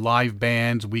there'll be live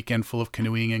bands, weekend full of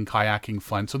canoeing and kayaking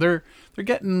fun. So they're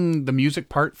getting the music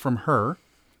part from her,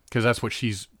 because that's what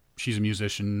she's a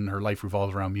musician. Her life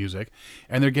revolves around music,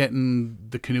 and they're getting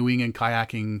the canoeing and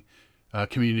kayaking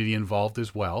community involved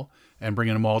as well, and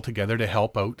bringing them all together to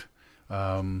help out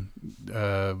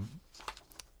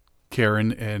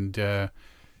Karen and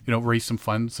raise some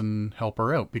funds and help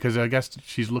her out, because I guess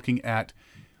she's looking at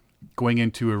going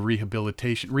into a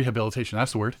rehabilitation.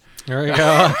 That's the word. There you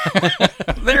go.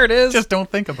 There it is. Just don't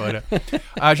think about it.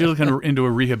 She's looking into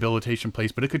a rehabilitation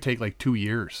place, but it could take like 2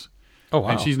 years. Oh, wow.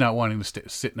 And she's not wanting to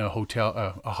sit in a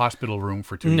hospital room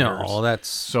for 2 years. No, that's...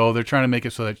 So they're trying to make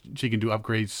it so that she can do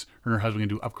upgrades, her and her husband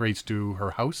can do upgrades to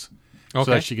her house, so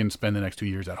that she can spend the next 2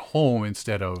 years at home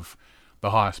instead of the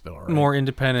hospital. Right? More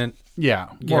independent. Yeah,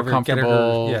 more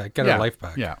comfortable. Get her life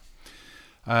back. Yeah.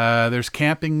 There's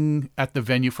camping at the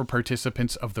venue for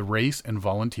participants of the race and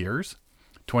volunteers.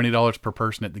 $20 per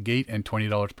person at the gate and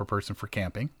 $20 per person for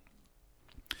camping.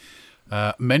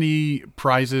 Many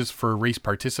prizes for race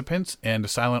participants and a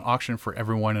silent auction for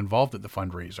everyone involved at the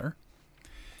fundraiser.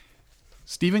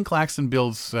 Stephen Claxton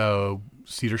builds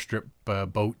cedar strip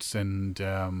boats and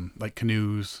like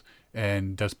canoes,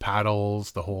 and does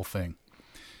paddles, the whole thing.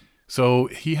 So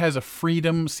he has a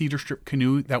Freedom cedar strip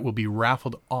canoe that will be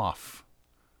raffled off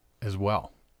as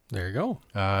well. There you go.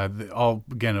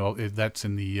 That's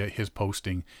in his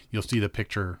posting. You'll see the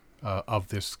picture of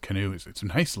this canoe. It's a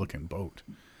nice looking boat.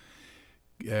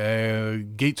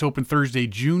 Gates open Thursday,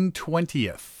 June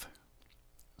 20th.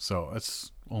 So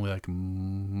that's only like a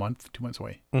month, 2 months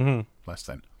away. Mm-hmm. Less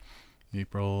than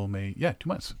April, May. Yeah, 2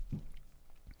 months.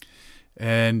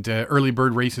 And early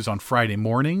bird races on Friday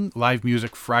morning. Live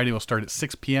music Friday will start at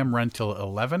 6 p.m., run till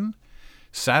 11.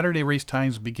 Saturday race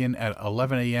times begin at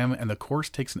 11 a.m., and the course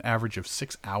takes an average of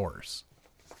 6 hours.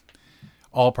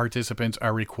 All participants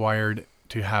are required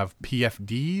to have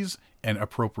PFDs and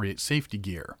appropriate safety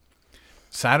gear.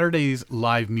 Saturday's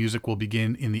live music will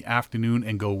begin in the afternoon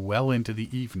and go well into the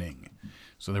evening.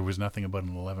 So there was nothing about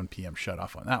an 11 p.m.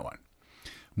 shut-off on that one.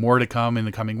 More to come in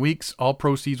the coming weeks. All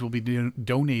proceeds will be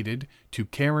donated to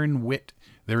Karen Witt.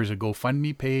 There is a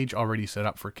GoFundMe page already set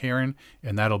up for Karen,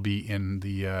 and that'll be in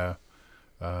the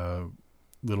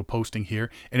little posting here.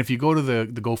 And if you go to the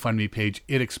GoFundMe page,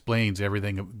 it explains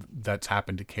everything that's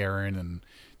happened to Karen and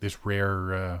this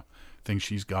rare thing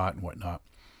she's got and whatnot.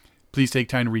 Please take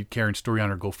time to read Karen's story on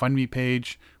our GoFundMe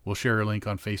page. We'll share a link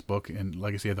on Facebook, and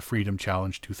like I say, the Freedom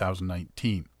Challenge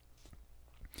 2019.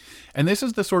 And this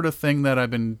is the sort of thing that I've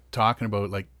been talking about,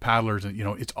 like paddlers, and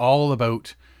it's all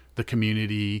about the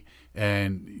community.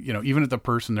 And even if the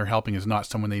person they're helping is not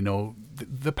someone they know,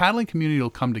 the paddling community will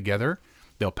come together.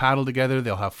 They'll paddle together.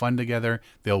 They'll have fun together.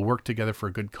 They'll work together for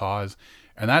a good cause.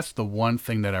 And that's the one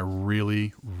thing that I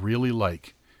really, really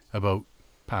like about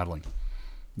paddling.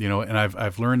 And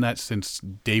I've learned that since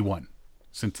day one,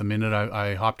 since the minute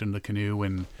I hopped into the canoe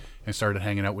and started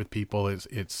hanging out with people.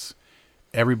 It's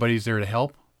everybody's there to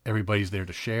help, everybody's there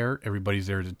to share, everybody's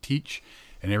there to teach,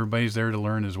 and everybody's there to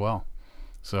learn as well.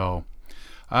 So,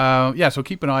 so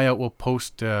keep an eye out. We'll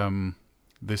post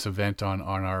this event on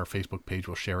our Facebook page.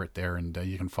 We'll share it there, and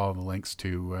you can follow the links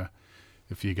to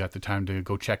if you got the time to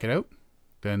go check it out.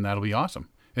 Then that'll be awesome.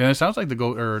 And it sounds like it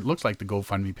looks like the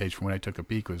GoFundMe page from when I took a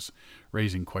peek was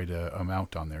raising quite a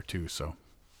amount on there too. So,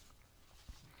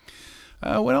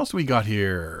 what else do we got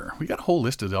here? We got a whole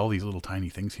list of all these little tiny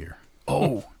things here.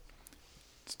 Oh,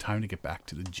 it's time to get back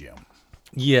to the gym.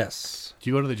 Yes. Do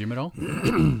you go to the gym at all?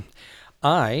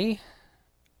 I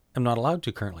am not allowed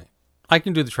to currently. I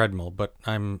can do the treadmill, but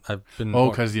I've been. Oh,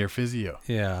 because you're physio.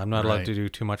 Yeah, I'm not allowed to do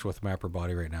too much with my upper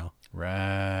body right now.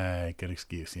 Right, good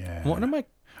excuse. Yeah. One of my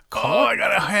I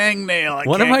got a hangnail.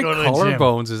 One of my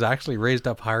collarbones is actually raised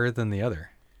up higher than the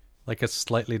other. Like it's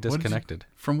slightly disconnected.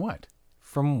 From what?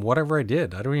 From whatever I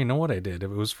did. I don't even know what I did. It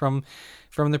was from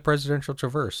the Presidential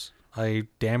Traverse. I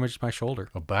damaged my shoulder.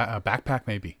 A backpack,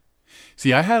 maybe.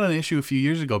 See, I had an issue a few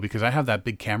years ago because I have that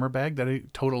big camera bag that I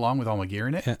tote along with all my gear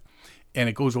in it, and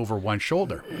it goes over one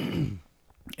shoulder.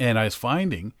 And I was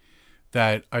finding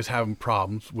that I was having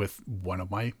problems with one of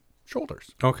my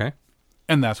shoulders. Okay.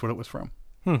 And that's what it was from.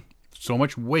 So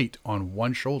much weight on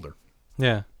one shoulder.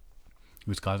 Yeah. It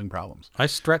was causing problems. I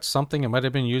stretched something. I might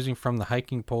have been using from the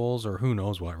hiking poles or who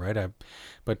knows what, right?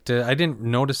 But I didn't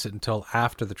notice it until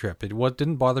after the trip. It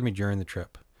didn't bother me during the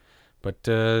trip. But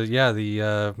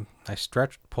I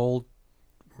stretched, pulled,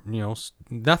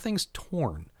 nothing's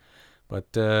torn.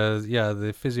 But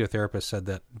the physiotherapist said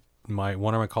that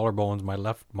one of my collarbones,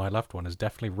 my left one, is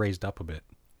definitely raised up a bit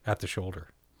at the shoulder.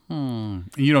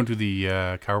 You don't do the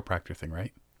chiropractor thing,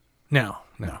 right? No.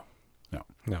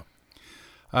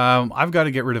 I've got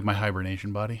to get rid of my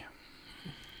hibernation body.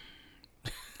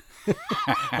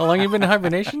 How long have you been in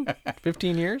hibernation?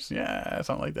 15 years? Yeah,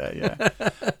 something like that, yeah.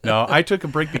 No, I took a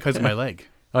break because of my leg.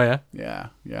 Oh, yeah?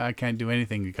 Yeah, I can't do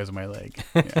anything because of my leg.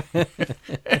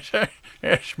 Yeah.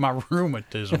 It's my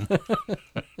rheumatism.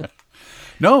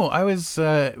 No, I was,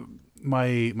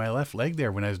 my left leg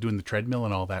there when I was doing the treadmill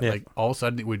and all that, like all of a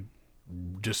sudden it would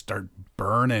just start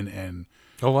burning and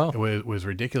oh, wow. It was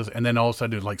ridiculous. And then all of a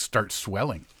sudden it would like start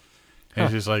swelling. And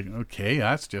it's just like, okay,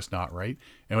 that's just not right.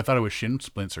 And I thought it was shin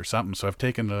splints or something. So I've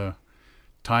taken the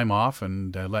time off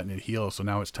and letting it heal. So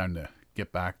now it's time to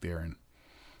get back there and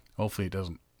hopefully it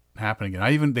doesn't happen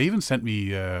again. They even sent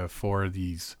me for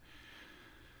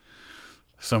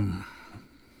some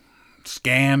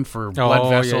scan for blood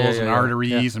vessels and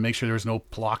arteries and make sure there's no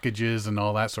blockages and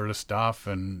all that sort of stuff.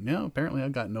 And apparently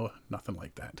I've got nothing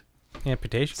like that.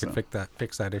 Amputation could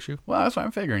fix that issue. Well, that's what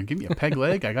I'm figuring. Give me a peg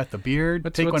leg. I got the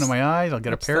beard. Take one of my eyes. I'll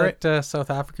get a parrot. That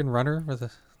South African runner with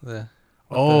the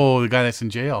guy that's in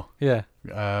jail. Yeah.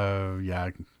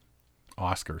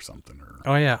 Oscar something or.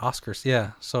 Oh yeah, Oscars.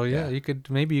 Yeah. So you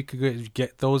could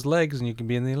get those legs and you can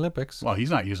be in the Olympics. Well,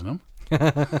 he's not using them.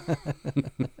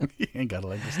 He ain't got a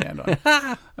leg to stand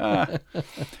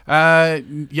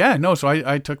on. So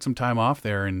I took some time off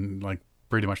there and like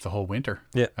pretty much the whole winter.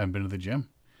 Yeah. I haven't been to the gym.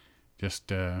 Just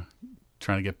trying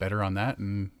to get better on that.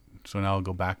 And so now I'll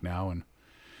go back now and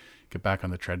get back on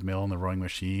the treadmill and the rowing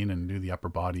machine and do the upper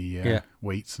body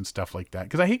weights and stuff like that.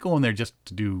 Because I hate going there just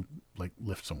to do like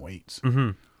lift some weights.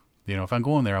 Mm-hmm. If I'm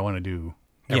going there, I want to do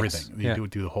everything. Yes. You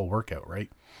do the whole workout,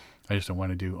 right? I just don't want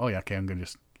to do, I'm going to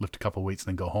just lift a couple weights and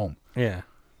then go home. Yeah.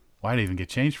 Why'd I even get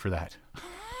changed for that?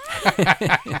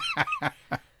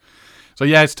 So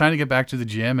it's time to get back to the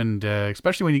gym. And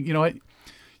especially when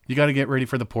you got to get ready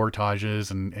for the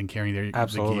portages and carrying the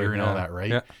gear and all that,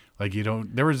 right? Yeah. Like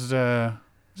there was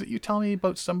it you telling me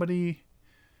about somebody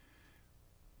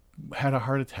had a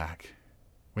heart attack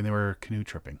when they were canoe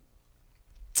tripping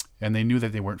and they knew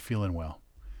that they weren't feeling well.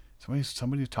 Somebody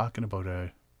was talking about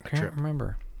a trip. I can't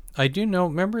remember. I do know.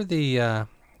 Remember the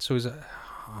so he's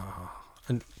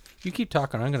and you keep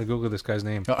talking. I'm going to Google this guy's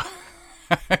name.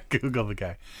 Google the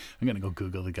guy. I'm going to go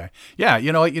Google the guy. Yeah,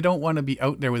 you don't want to be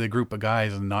out there with a group of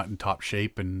guys and not in top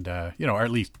shape and, or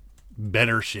at least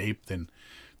better shape than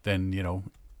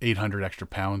 800 extra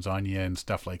pounds on you and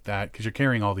stuff like that. Because you're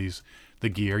carrying all the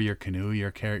gear, your canoe,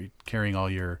 you're carrying all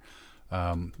your,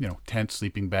 tent,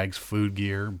 sleeping bags, food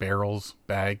gear, barrels,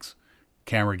 bags,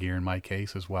 camera gear in my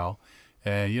case as well.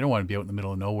 You don't want to be out in the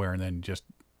middle of nowhere and then just,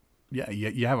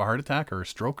 you have a heart attack or a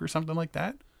stroke or something like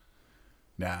that.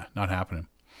 Nah, not happening.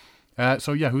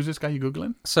 Who's this guy you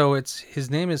Googling? So his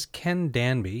name is Ken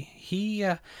Danby. He,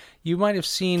 you might have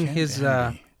seen his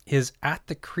At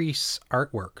the Crease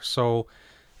artwork. So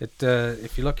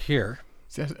if you look here.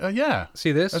 See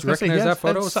this? Recognize that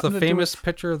photo? It's the famous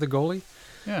picture of the goalie.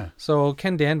 Yeah. So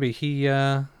Ken Danby, he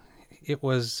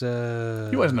wasn't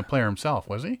a player himself,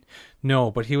 was he? No,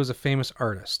 but he was a famous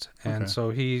artist. And so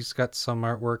he's got some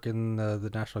artwork in the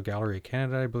National Gallery of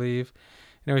Canada, I believe.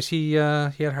 Anyways, he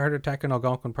had a heart attack in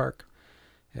Algonquin Park,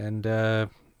 and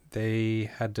they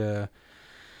had to.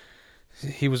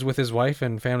 He was with his wife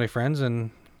and family friends, and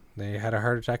they had a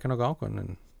heart attack in Algonquin,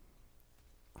 and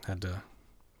had to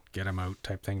get him out,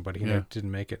 type thing. But he didn't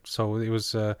make it, so it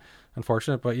was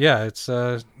unfortunate. But it's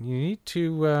you need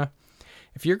to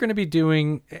if you're going to be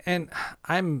doing, and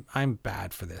I'm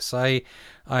bad for this.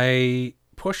 I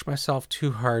push myself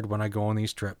too hard when I go on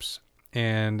these trips,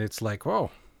 and it's like, whoa.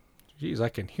 Geez, I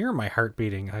can hear my heart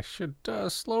beating. I should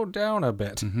slow down a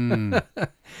bit. Mm-hmm.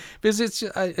 Because it's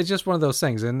just one of those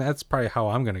things, and that's probably how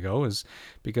I'm going to go. Is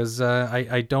because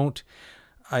I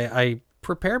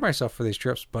prepare myself for these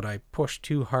trips, but I push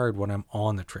too hard when I'm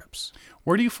on the trips.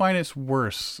 Where do you find it's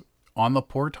worse, on the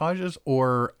portages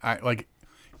or like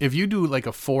if you do like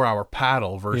a 4-hour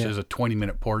paddle versus a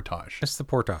 20-minute portage? It's the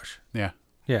portage. Yeah.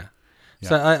 Yeah.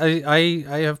 So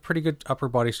I have pretty good upper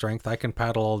body strength. I can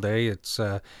paddle all day. It's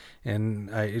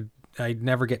and I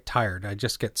never get tired. I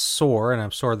just get sore, and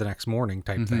I'm sore the next morning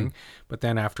type thing. But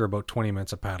then after about 20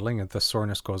 minutes of paddling, the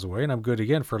soreness goes away, and I'm good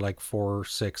again for like 4,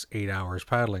 6, 8 hours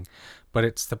paddling. But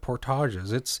it's the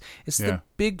portages. It's the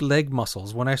big leg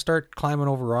muscles. When I start climbing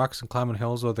over rocks and climbing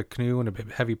hills with a canoe and a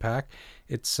bit heavy pack,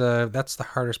 it's that's the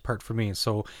hardest part for me.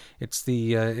 So it's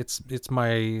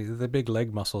the big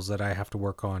leg muscles that I have to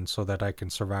work on so that I can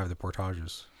survive the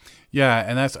portages. Yeah,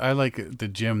 and I like the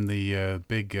gym, the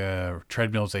big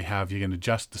treadmills they have. You can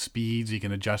adjust the speeds, you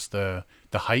can adjust the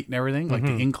height and everything, like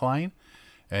the incline.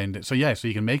 And so so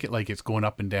you can make it like it's going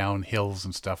up and down hills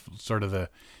and stuff, sort of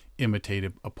imitate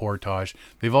a portage.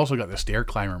 They've also got the stair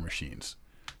climber machines.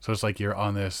 So it's like you're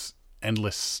on this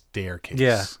endless staircase.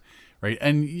 Yeah. Right?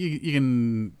 And you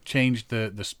can change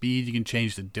the speed, you can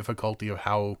change the difficulty of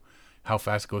how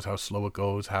fast it goes, how slow it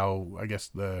goes, how, I guess,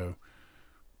 the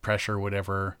pressure,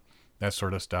 whatever, that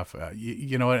sort of stuff.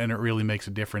 You know what? And it really makes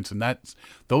a difference. And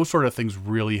those sort of things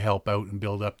really help out and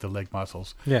build up the leg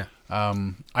muscles. Yeah.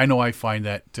 I know I find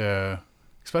that,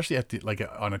 especially at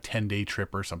on a 10-day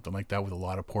trip or something like that with a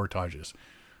lot of portages,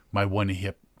 my one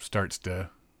hip starts to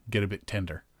get a bit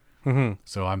tender. Mm-hmm.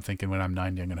 So I'm thinking when I'm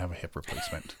 90, I'm going to have a hip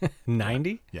replacement.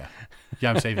 90? Yeah. Yeah,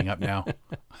 I'm saving up now.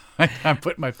 I'm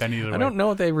putting my pennies away. I don't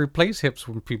know if they replace hips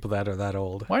from people that are that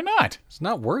old. Why not? It's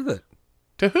not worth it.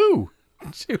 To who?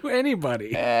 To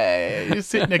anybody. Hey, you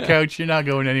sit in the couch. You're not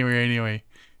going anywhere anyway.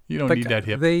 You don't need that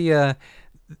hip. They,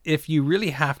 if you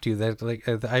really have to,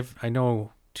 I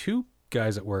know 2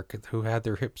 guys at work who had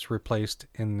their hips replaced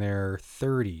in their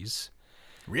 30s.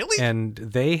 Really? And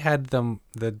they had them,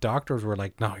 the doctors were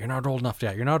like, no, you're not old enough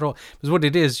yet. You're not old. Because what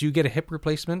it is, you get a hip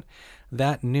replacement.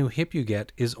 That new hip you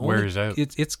get is only, wears out.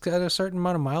 It's got a certain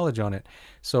amount of mileage on it.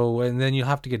 So, and then you'll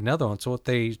have to get another one. So what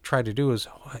they try to do is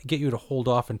get you to hold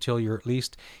off until you're at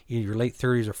least in your late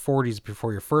 30s or 40s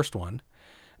before your first one.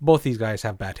 Both these guys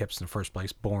have bad hips in the first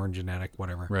place, born, genetic,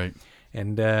 whatever. Right.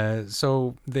 And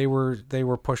so they were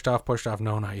pushed off.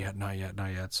 No, not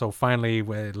yet. So finally,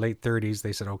 late 30s,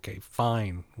 they said, "Okay,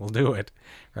 fine, we'll do it."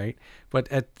 Right. But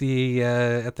at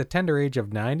the tender age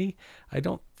of 90, I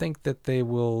don't think that they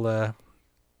will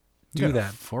do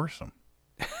that. Force them.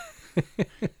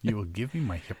 You will give me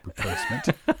my hip replacement.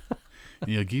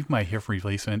 You'll give my hip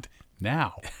replacement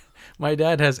now. My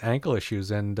dad has ankle issues,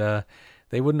 and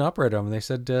they wouldn't operate him. They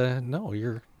said, "No,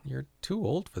 you're too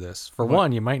old for this. For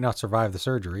one, you might not survive the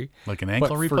surgery." Like an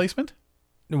ankle replacement?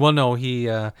 Well, no, he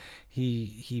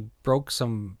broke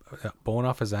some bone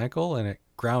off his ankle, and it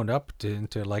ground up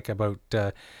into like about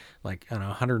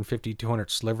 150,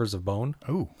 200 slivers of bone.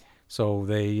 Oh. So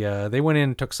they went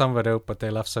in, took some of it out, but they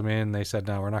left some in. They said,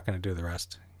 "No, we're not going to do the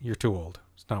rest. You're too old.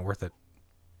 It's not worth it."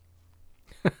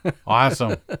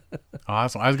 Awesome. I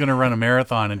was going to run a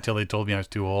marathon until they told me I was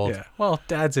too old. Yeah. Well,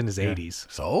 Dad's in his 80s.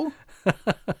 So?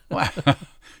 Wow.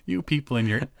 You people and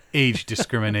your age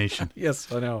discrimination.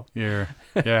 Yes, I know. If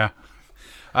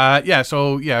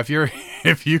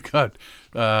you got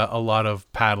a lot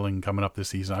of paddling coming up this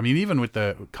season, I mean, even with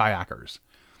the kayakers,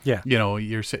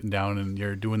 you're sitting down and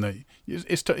you're doing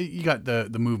you got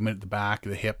the movement at the back,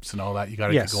 the hips and all that. You got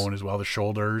to get going as well, the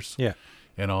shoulders. Yeah.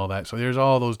 And all that. So there's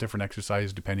all those different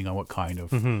exercises depending on what kind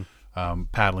of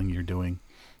paddling you're doing.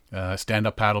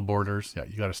 Stand-up paddle boarders. Yeah,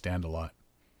 you got to stand a lot.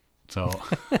 So,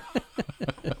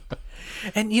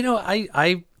 and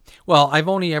I've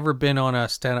only ever been on a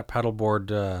stand-up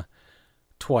paddleboard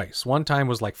twice. One time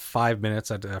was like 5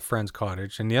 minutes at a friend's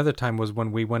cottage, and the other time was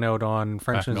when we went out on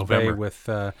Frenchman's Bay with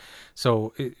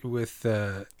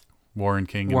Warren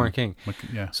King.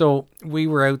 Yeah. So we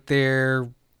were out there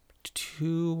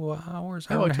 2 hours,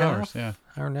 hour and a half,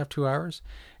 hour and a half, 2 hours.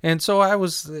 And so I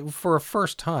was, for a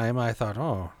first time, I thought,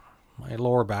 oh, my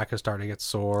lower back is starting to get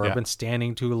sore. I've been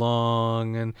standing too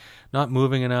long and not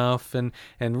moving enough. And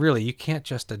really, you can't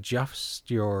just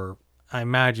adjust I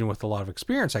imagine with a lot of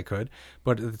experience I could,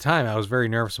 but at the time I was very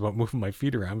nervous about moving my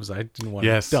feet around because I didn't want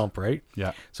to dump, right?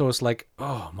 Yeah. So it's like,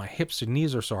 oh, my hips and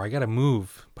knees are sore. I got to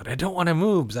move, but I don't want to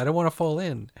move because I don't want to fall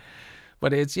in.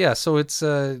 But so it's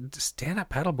stand-up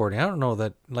paddleboarding. I don't know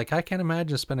that, I can't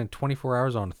imagine spending 24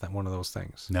 hours on one of those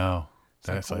things. No.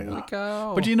 That's holy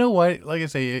cow. But you know what? Like I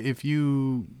say, if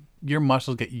your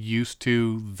muscles get used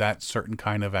to that certain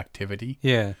kind of activity.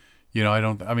 Yeah.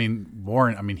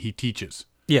 Warren, he teaches.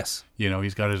 Yes.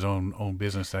 He's got his own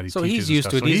business that he teaches. So he's used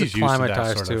to it. He's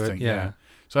acclimatized to it. Yeah.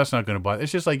 So that's not going to bother.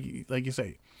 It's just like you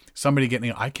say, somebody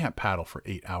getting, I can't paddle for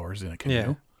 8 hours in a canoe.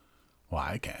 Yeah. Well,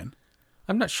 I can.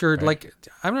 I'm not sure.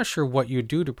 I'm not sure what you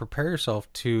do to prepare yourself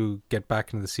to get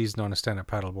back into the season on a stand-up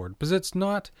paddleboard, because it's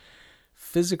not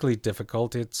physically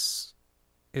difficult. It's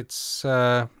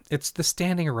the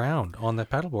standing around on the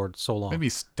paddleboard so long. Maybe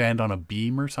stand on a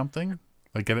beam or something.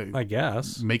 Like I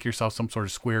guess. Make yourself some sort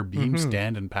of square beam,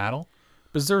 stand and paddle.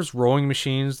 Because there's rowing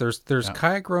machines, there's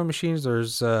kayak rowing machines,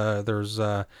 there's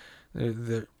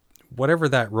whatever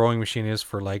that rowing machine is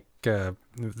for, like the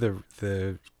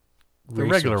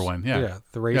regular racers. one, yeah,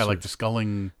 the racers. Yeah, like the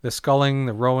sculling,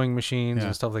 the rowing machines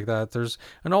and stuff like that.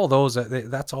 And all those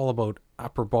that's all about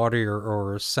upper body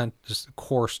or just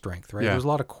core strength, right? Yeah. There's a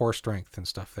lot of core strength and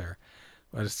stuff there.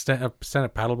 But stand up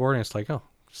paddleboarding, it's like, oh,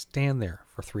 stand there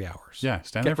for 3 hours. Yeah,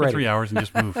 stand Get there for ready. 3 hours and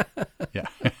just move. Yeah,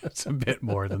 it's a bit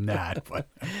more than that, but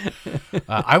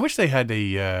I wish they had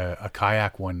a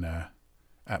kayak one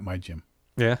at my gym.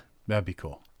 Yeah. That'd be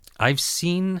cool. I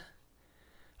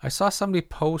saw somebody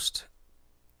post,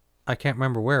 I can't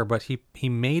remember where, but he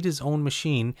made his own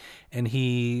machine, and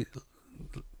he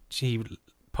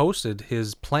posted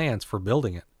his plans for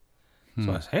building it.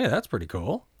 So I said, hey, that's pretty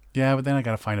cool. Yeah, but then I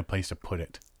got to find a place to put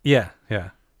it. Yeah.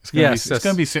 It's going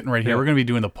to be sitting right here. Yeah. We're going to be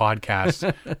doing the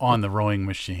podcast on the rowing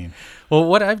machine. Well,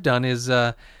 what I've done is,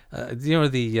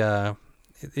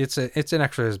 it's an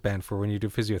exercise band for when you do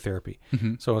physiotherapy.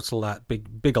 Mm-hmm. So it's a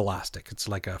big elastic. It's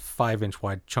like a 5-inch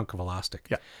wide chunk of elastic.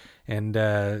 Yeah.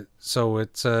 And so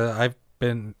it's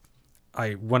when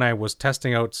I was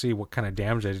testing out to see what kind of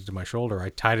damage I did to my shoulder, I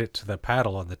tied it to the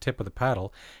paddle on the tip of the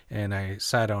paddle, and I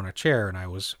sat on a chair and I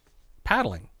was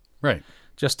paddling. Right.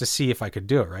 Just to see if I could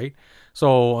do it, right?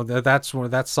 So that's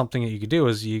something that you could do,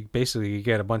 is you basically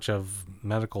get a bunch of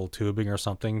medical tubing or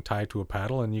something tied to a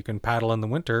paddle, and you can paddle in the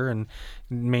winter and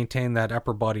maintain that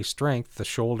upper body strength, the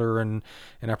shoulder and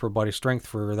upper body strength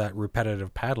for that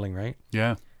repetitive paddling, right?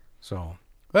 Yeah. So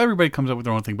Well, everybody comes up with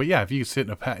their own thing, but yeah, if you sit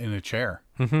in a chair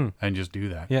and just do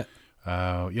that, yeah,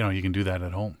 you can do that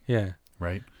at home, yeah.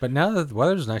 right? But now that the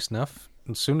weather's nice enough,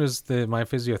 as soon as my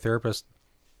physiotherapist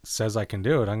says I can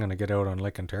do it, I'm going to get out on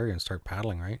Lake Ontario and start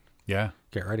paddling, right? Yeah.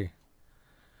 Get ready.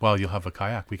 Well, you'll have a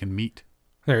kayak. We can meet.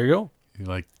 There you go.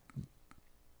 Like,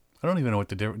 I don't even know what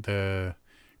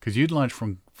because you'd launch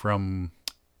from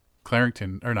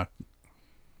Clarington, or not?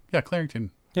 Yeah, Clarington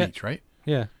Beach, right?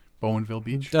 Yeah. Bowmanville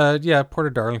Beach. Yeah, Port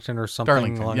of Darlington or something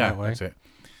Darlington, along yeah, that way. that's it.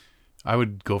 I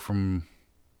would go from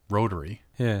Rotary.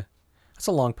 Yeah. That's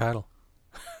a long paddle.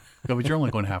 Yeah, but you're only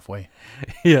going halfway.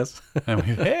 Yes. And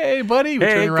hey, buddy, we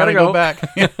Hey, turn around and gotta go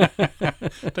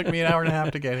back. Took me an hour and a half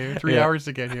to get here. 3 hours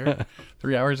to get here.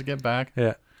 3 hours to get back.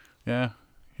 Yeah. Yeah.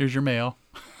 Here's your mail.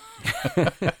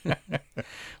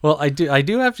 Well, I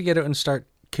do have to get out and start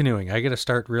canoeing. I got to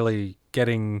start really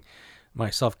getting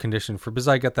myself conditioned because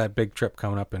I got that big trip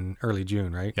coming up in early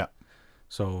June, right? Yeah.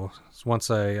 So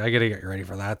once I got to get ready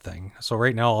for that thing. So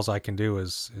right now, all I can do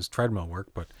is treadmill work,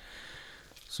 but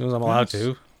as soon as I'm allowed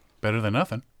to. Better than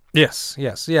nothing. Yes.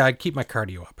 Yeah, I keep my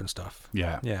cardio up and stuff.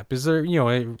 Yeah. Yeah, because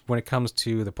when it comes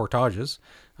to the portages,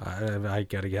 I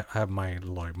got to have my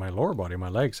lower body, my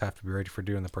legs have to be ready for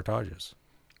doing the portages.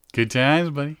 Good times,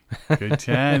 buddy. Good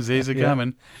times. Days are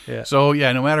coming. Yeah. So,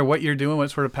 yeah, no matter what you're doing, what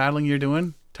sort of paddling you're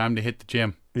doing, time to hit the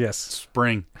gym. Yes.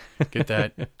 Spring.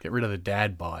 Get rid of the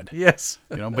dad bod. Yes.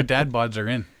 But dad bods are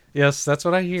in. Yes, that's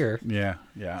what I hear. Yeah.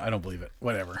 I don't believe it.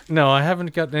 Whatever. No, I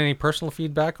haven't gotten any personal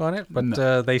feedback on it, but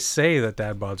No. they say that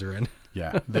dad bods are in.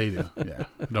 Yeah, they do. Yeah.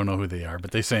 I don't know who they are,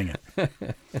 but they sing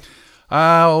it.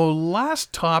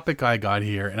 Last topic I got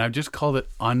here, and I've just called it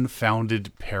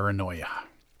unfounded paranoia.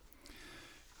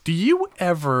 Do you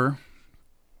ever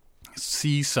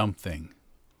see something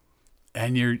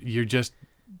and you're just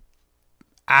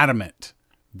adamant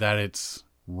that it's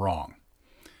wrong?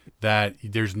 That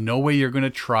there's no way you're going to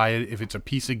try it if it's a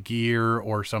piece of gear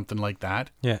or something like that?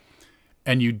 Yeah.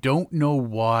 And you don't know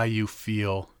why you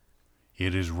feel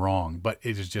it is wrong, but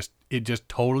it just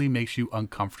totally makes you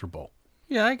uncomfortable.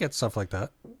 Yeah, I get stuff like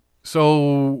that.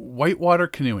 So whitewater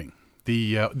canoeing,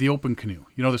 the open canoe,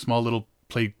 the small little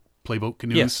playboat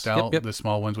canoe Yes. style, Yep. the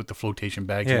small ones with the flotation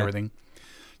bags Yeah. and everything.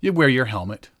 You wear your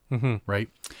helmet, right?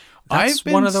 That's I've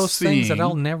been one of those things that seeing-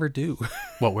 I'll never do.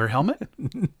 What, wear helmet?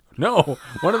 No,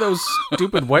 one of those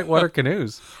stupid whitewater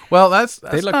canoes. Well, that's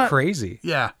They look not- crazy.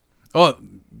 Yeah. Oh,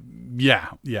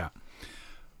 yeah.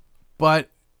 But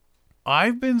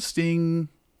I've been seeing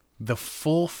the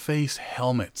full face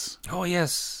helmets Oh,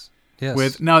 yes. Yes.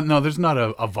 with no, there's not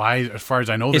a visor. As far as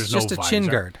I know, it's there's just no a visor. chin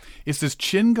guard. It's this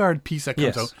chin guard piece that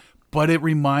comes Yes. out, but it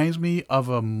reminds me of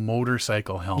a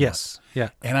motorcycle helmet. Yes. Yeah.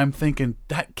 And I'm thinking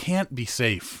that can't be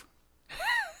safe.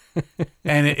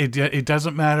 And it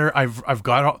doesn't matter. I've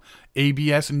got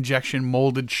ABS injection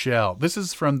molded shell. This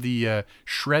is from the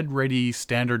Shred Ready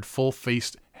standard full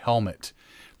face helmet.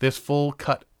 This full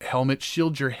cut helmet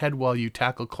shields your head while you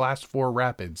tackle Class 4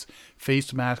 rapids.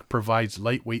 Face mask provides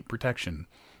lightweight protection.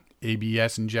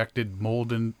 ABS injected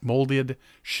molded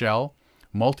shell,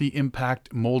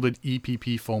 multi-impact molded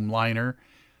EPP foam liner,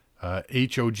 HOG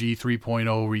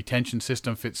 3.0 retention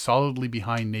system fits solidly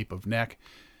behind nape of neck.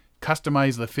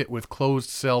 Customize the fit with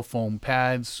closed cell foam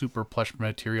pads, super plush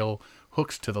material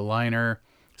hooks to the liner,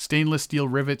 stainless steel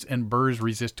rivets and burrs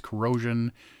resist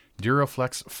corrosion,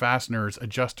 Duraflex fasteners,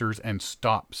 adjusters, and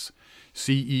stops.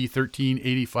 CE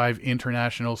 1385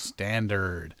 International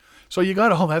Standard. So you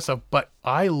got all that stuff, but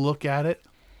I look at it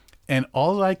and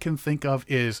all I can think of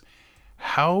is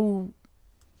how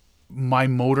my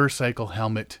motorcycle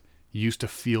helmet used to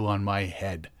feel on my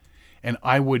head. And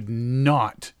I would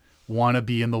not want to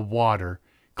be in the water,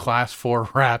 Class 4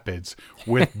 rapids,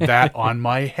 with that on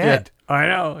my head. Yeah, I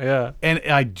know, yeah. And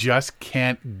I just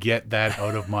can't get that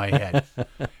out of my head.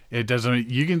 It doesn't.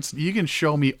 You can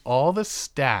show me all the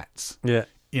stats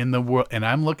in the world, and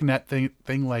I'm looking at thing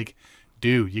like,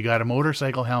 dude, you got a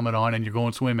motorcycle helmet on and you're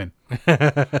going swimming.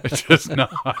 It's just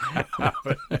not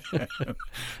happening.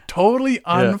 Totally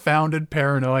unfounded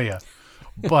paranoia.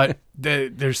 But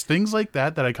there's things like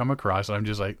that I come across, and I'm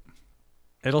just like,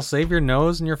 it'll save your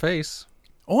nose and your face.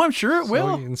 oh, I'm sure it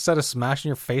will. Instead of smashing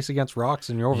your face against rocks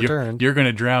and you're overturned. You're going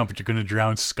to drown, but you're going to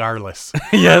drown scarless.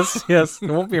 Yes.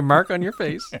 There won't be a mark on your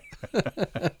face.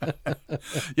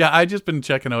 Yeah, I just been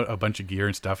checking out a bunch of gear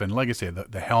and stuff. And like I say,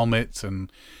 the helmets and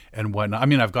whatnot. I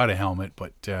mean, I've got a helmet,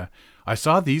 but I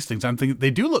saw these things. I'm thinking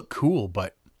they do look cool,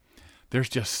 but there's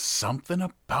just something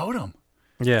about them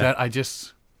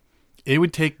that it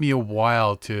would take me a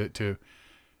while to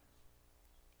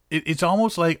it's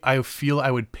almost like I feel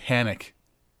I would panic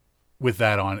with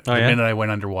that on the minute I went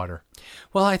underwater.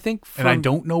 Well, I think... and I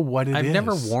don't know what it is. I've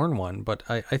never worn one, but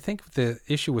I think the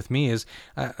issue with me is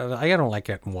I don't like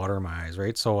getting water in my eyes,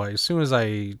 right? So as soon as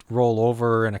I roll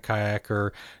over in a kayak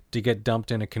or to get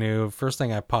dumped in a canoe, first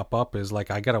thing I pop up is like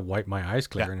I got to wipe my eyes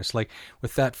clear. Yeah. And it's like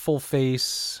with that full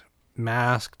face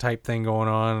mask type thing going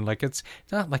on, like it's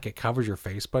not like it covers your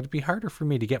face, but it'd be harder for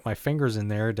me to get my fingers in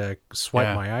there to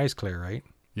swipe my eyes clear, right?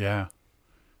 Yeah.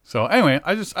 So anyway,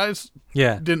 I just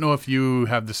didn't know if you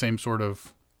have the same sort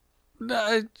of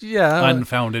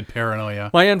unfounded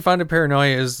paranoia. My unfounded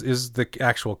paranoia is the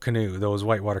actual canoe, those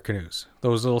whitewater canoes,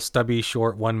 those little stubby,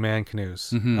 short one-man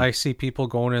canoes. Mm-hmm. I see people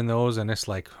going in those, and it's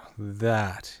like,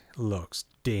 that looks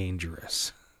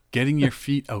dangerous. Getting your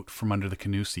feet out from under the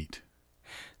canoe seat.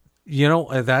 You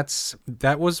know,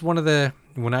 that was one of the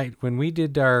when we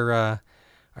did our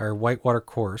whitewater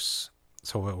course.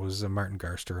 So it was Martin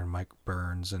Garster and Mike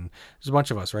Burns, and there's a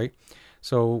bunch of us, right?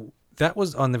 So that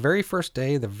was on the very first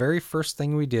day. The very first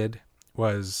thing we did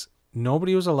was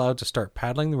nobody was allowed to start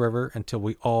paddling the river until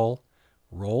we all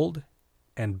rolled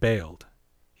and bailed.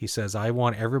 He says, I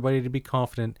want everybody to be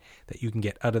confident that you can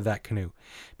get out of that canoe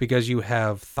because you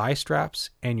have thigh straps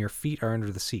and your feet are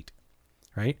under the seat,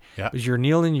 right? Yeah. Because you're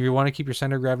kneeling, you want to keep your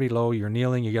center of gravity low. You're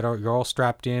kneeling, you're all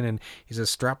strapped in, and he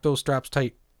says, strap those straps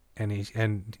tight. And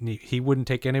he wouldn't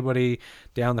take anybody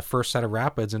down the first set of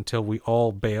rapids until we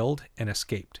all bailed and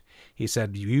escaped. He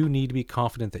said, you need to be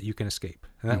confident that you can escape.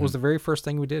 And that was the very first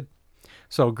thing we did.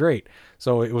 So great.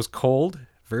 So it was cold.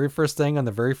 Very first thing on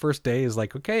the very first day is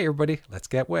like, okay, everybody, let's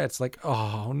get wet. It's like,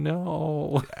 oh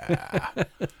no.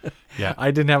 Yeah.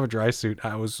 I didn't have a dry suit.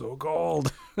 I was so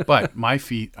cold. But my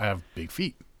feet, I have big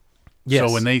feet. Yes.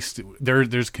 So when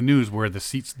there's canoes where the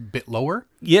seat's a bit lower.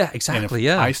 Yeah, exactly.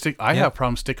 Yeah. I have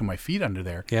problems sticking my feet under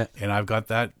there. Yeah. And I've got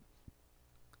that.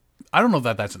 I don't know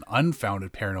if that's an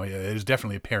unfounded paranoia. It is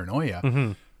definitely a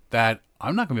paranoia that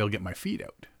I'm not going to be able to get my feet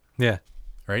out. Yeah.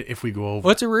 Right. If we go over.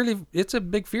 Well, it's a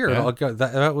big fear. Yeah.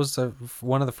 That was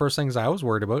one of the first things I was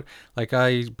worried about. Like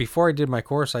before I did my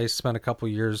course, I spent a couple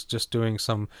of years just doing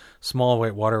some small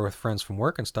whitewater with friends from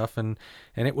work and stuff. And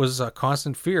it was a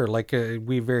constant fear. Like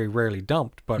we very rarely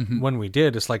dumped, but when we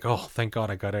did, it's like, oh, thank God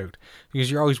I got out, because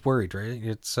you're always worried, right?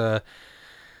 It's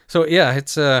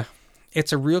it's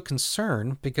a real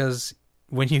concern because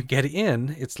when you get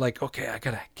in, it's like, okay, I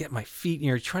got to get my feet, and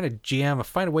you're trying to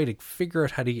find a way to figure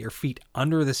out how to get your feet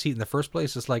under the seat in the first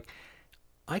place. It's like,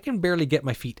 I can barely get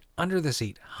my feet under the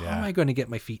seat. How am I going to get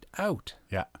my feet out?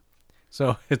 Yeah.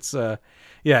 So it's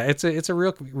it's a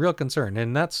real concern.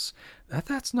 And that's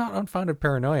not unfounded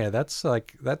paranoia. That's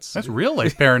real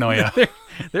life paranoia.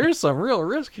 There's some real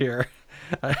risk here.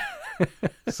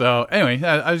 So anyway,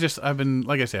 I've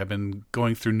been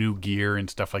going through new gear and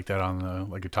stuff like that on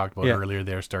like I talked about earlier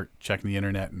there, start checking the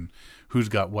internet and who's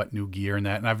got what new gear and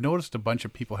that. And I've noticed a bunch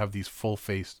of people have these full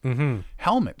face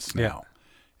helmets now.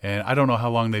 And I don't know how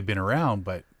long they've been around,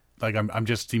 but like I'm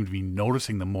just seem to be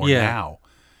noticing them more now.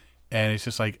 And it's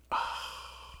just like,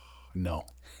 no,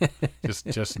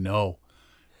 just no,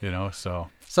 so.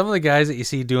 Some of the guys that you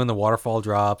see doing the waterfall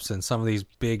drops and some of these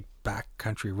big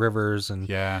backcountry rivers and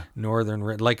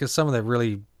northern, like some of the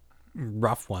really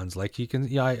rough ones, like you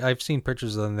can, I've seen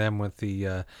pictures of them with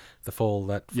the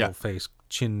full face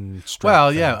chin strap.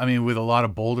 Well, thing. I mean, with a lot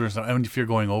of boulders, I mean, if you're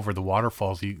going over the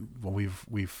waterfalls,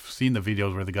 we've seen the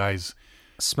videos where the guys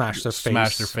smash their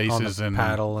faces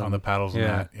on the paddles and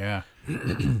that. Yeah.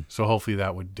 So hopefully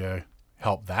that would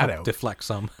help that out. Deflect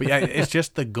some. But yeah, it's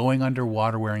just the going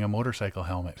underwater wearing a motorcycle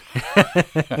helmet.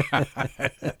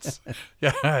 I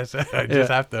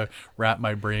just have to wrap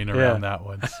my brain around that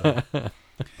one. So.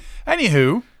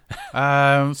 Anywho,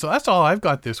 so that's all I've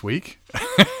got this week.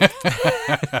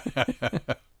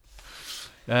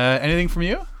 Anything from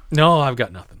you? No, I've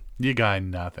got nothing. You got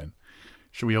nothing.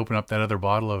 Should we open up that other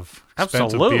bottle of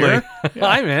expensive Absolutely. beer? Yeah.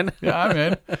 I'm in. Yeah, I'm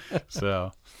in.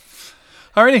 So,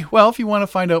 alrighty. Well, if you want to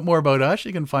find out more about us,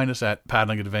 you can find us at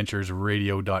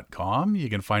paddlingadventuresradio.com. You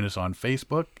can find us on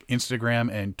Facebook, Instagram,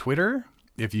 and Twitter.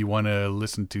 If you want to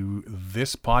listen to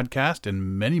this podcast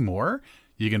and many more,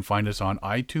 you can find us on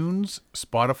iTunes,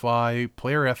 Spotify,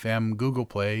 Player FM, Google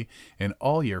Play, and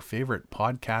all your favorite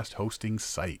podcast hosting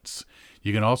sites.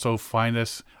 You can also find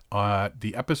us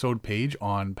the episode page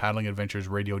on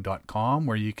paddlingadventuresradio.com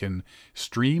where you can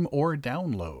stream or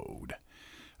download.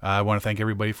 I want to thank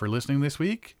everybody for listening this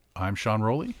week. I'm Sean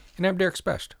Rowley. And I'm Derek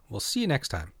Specht. We'll see you next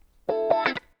time.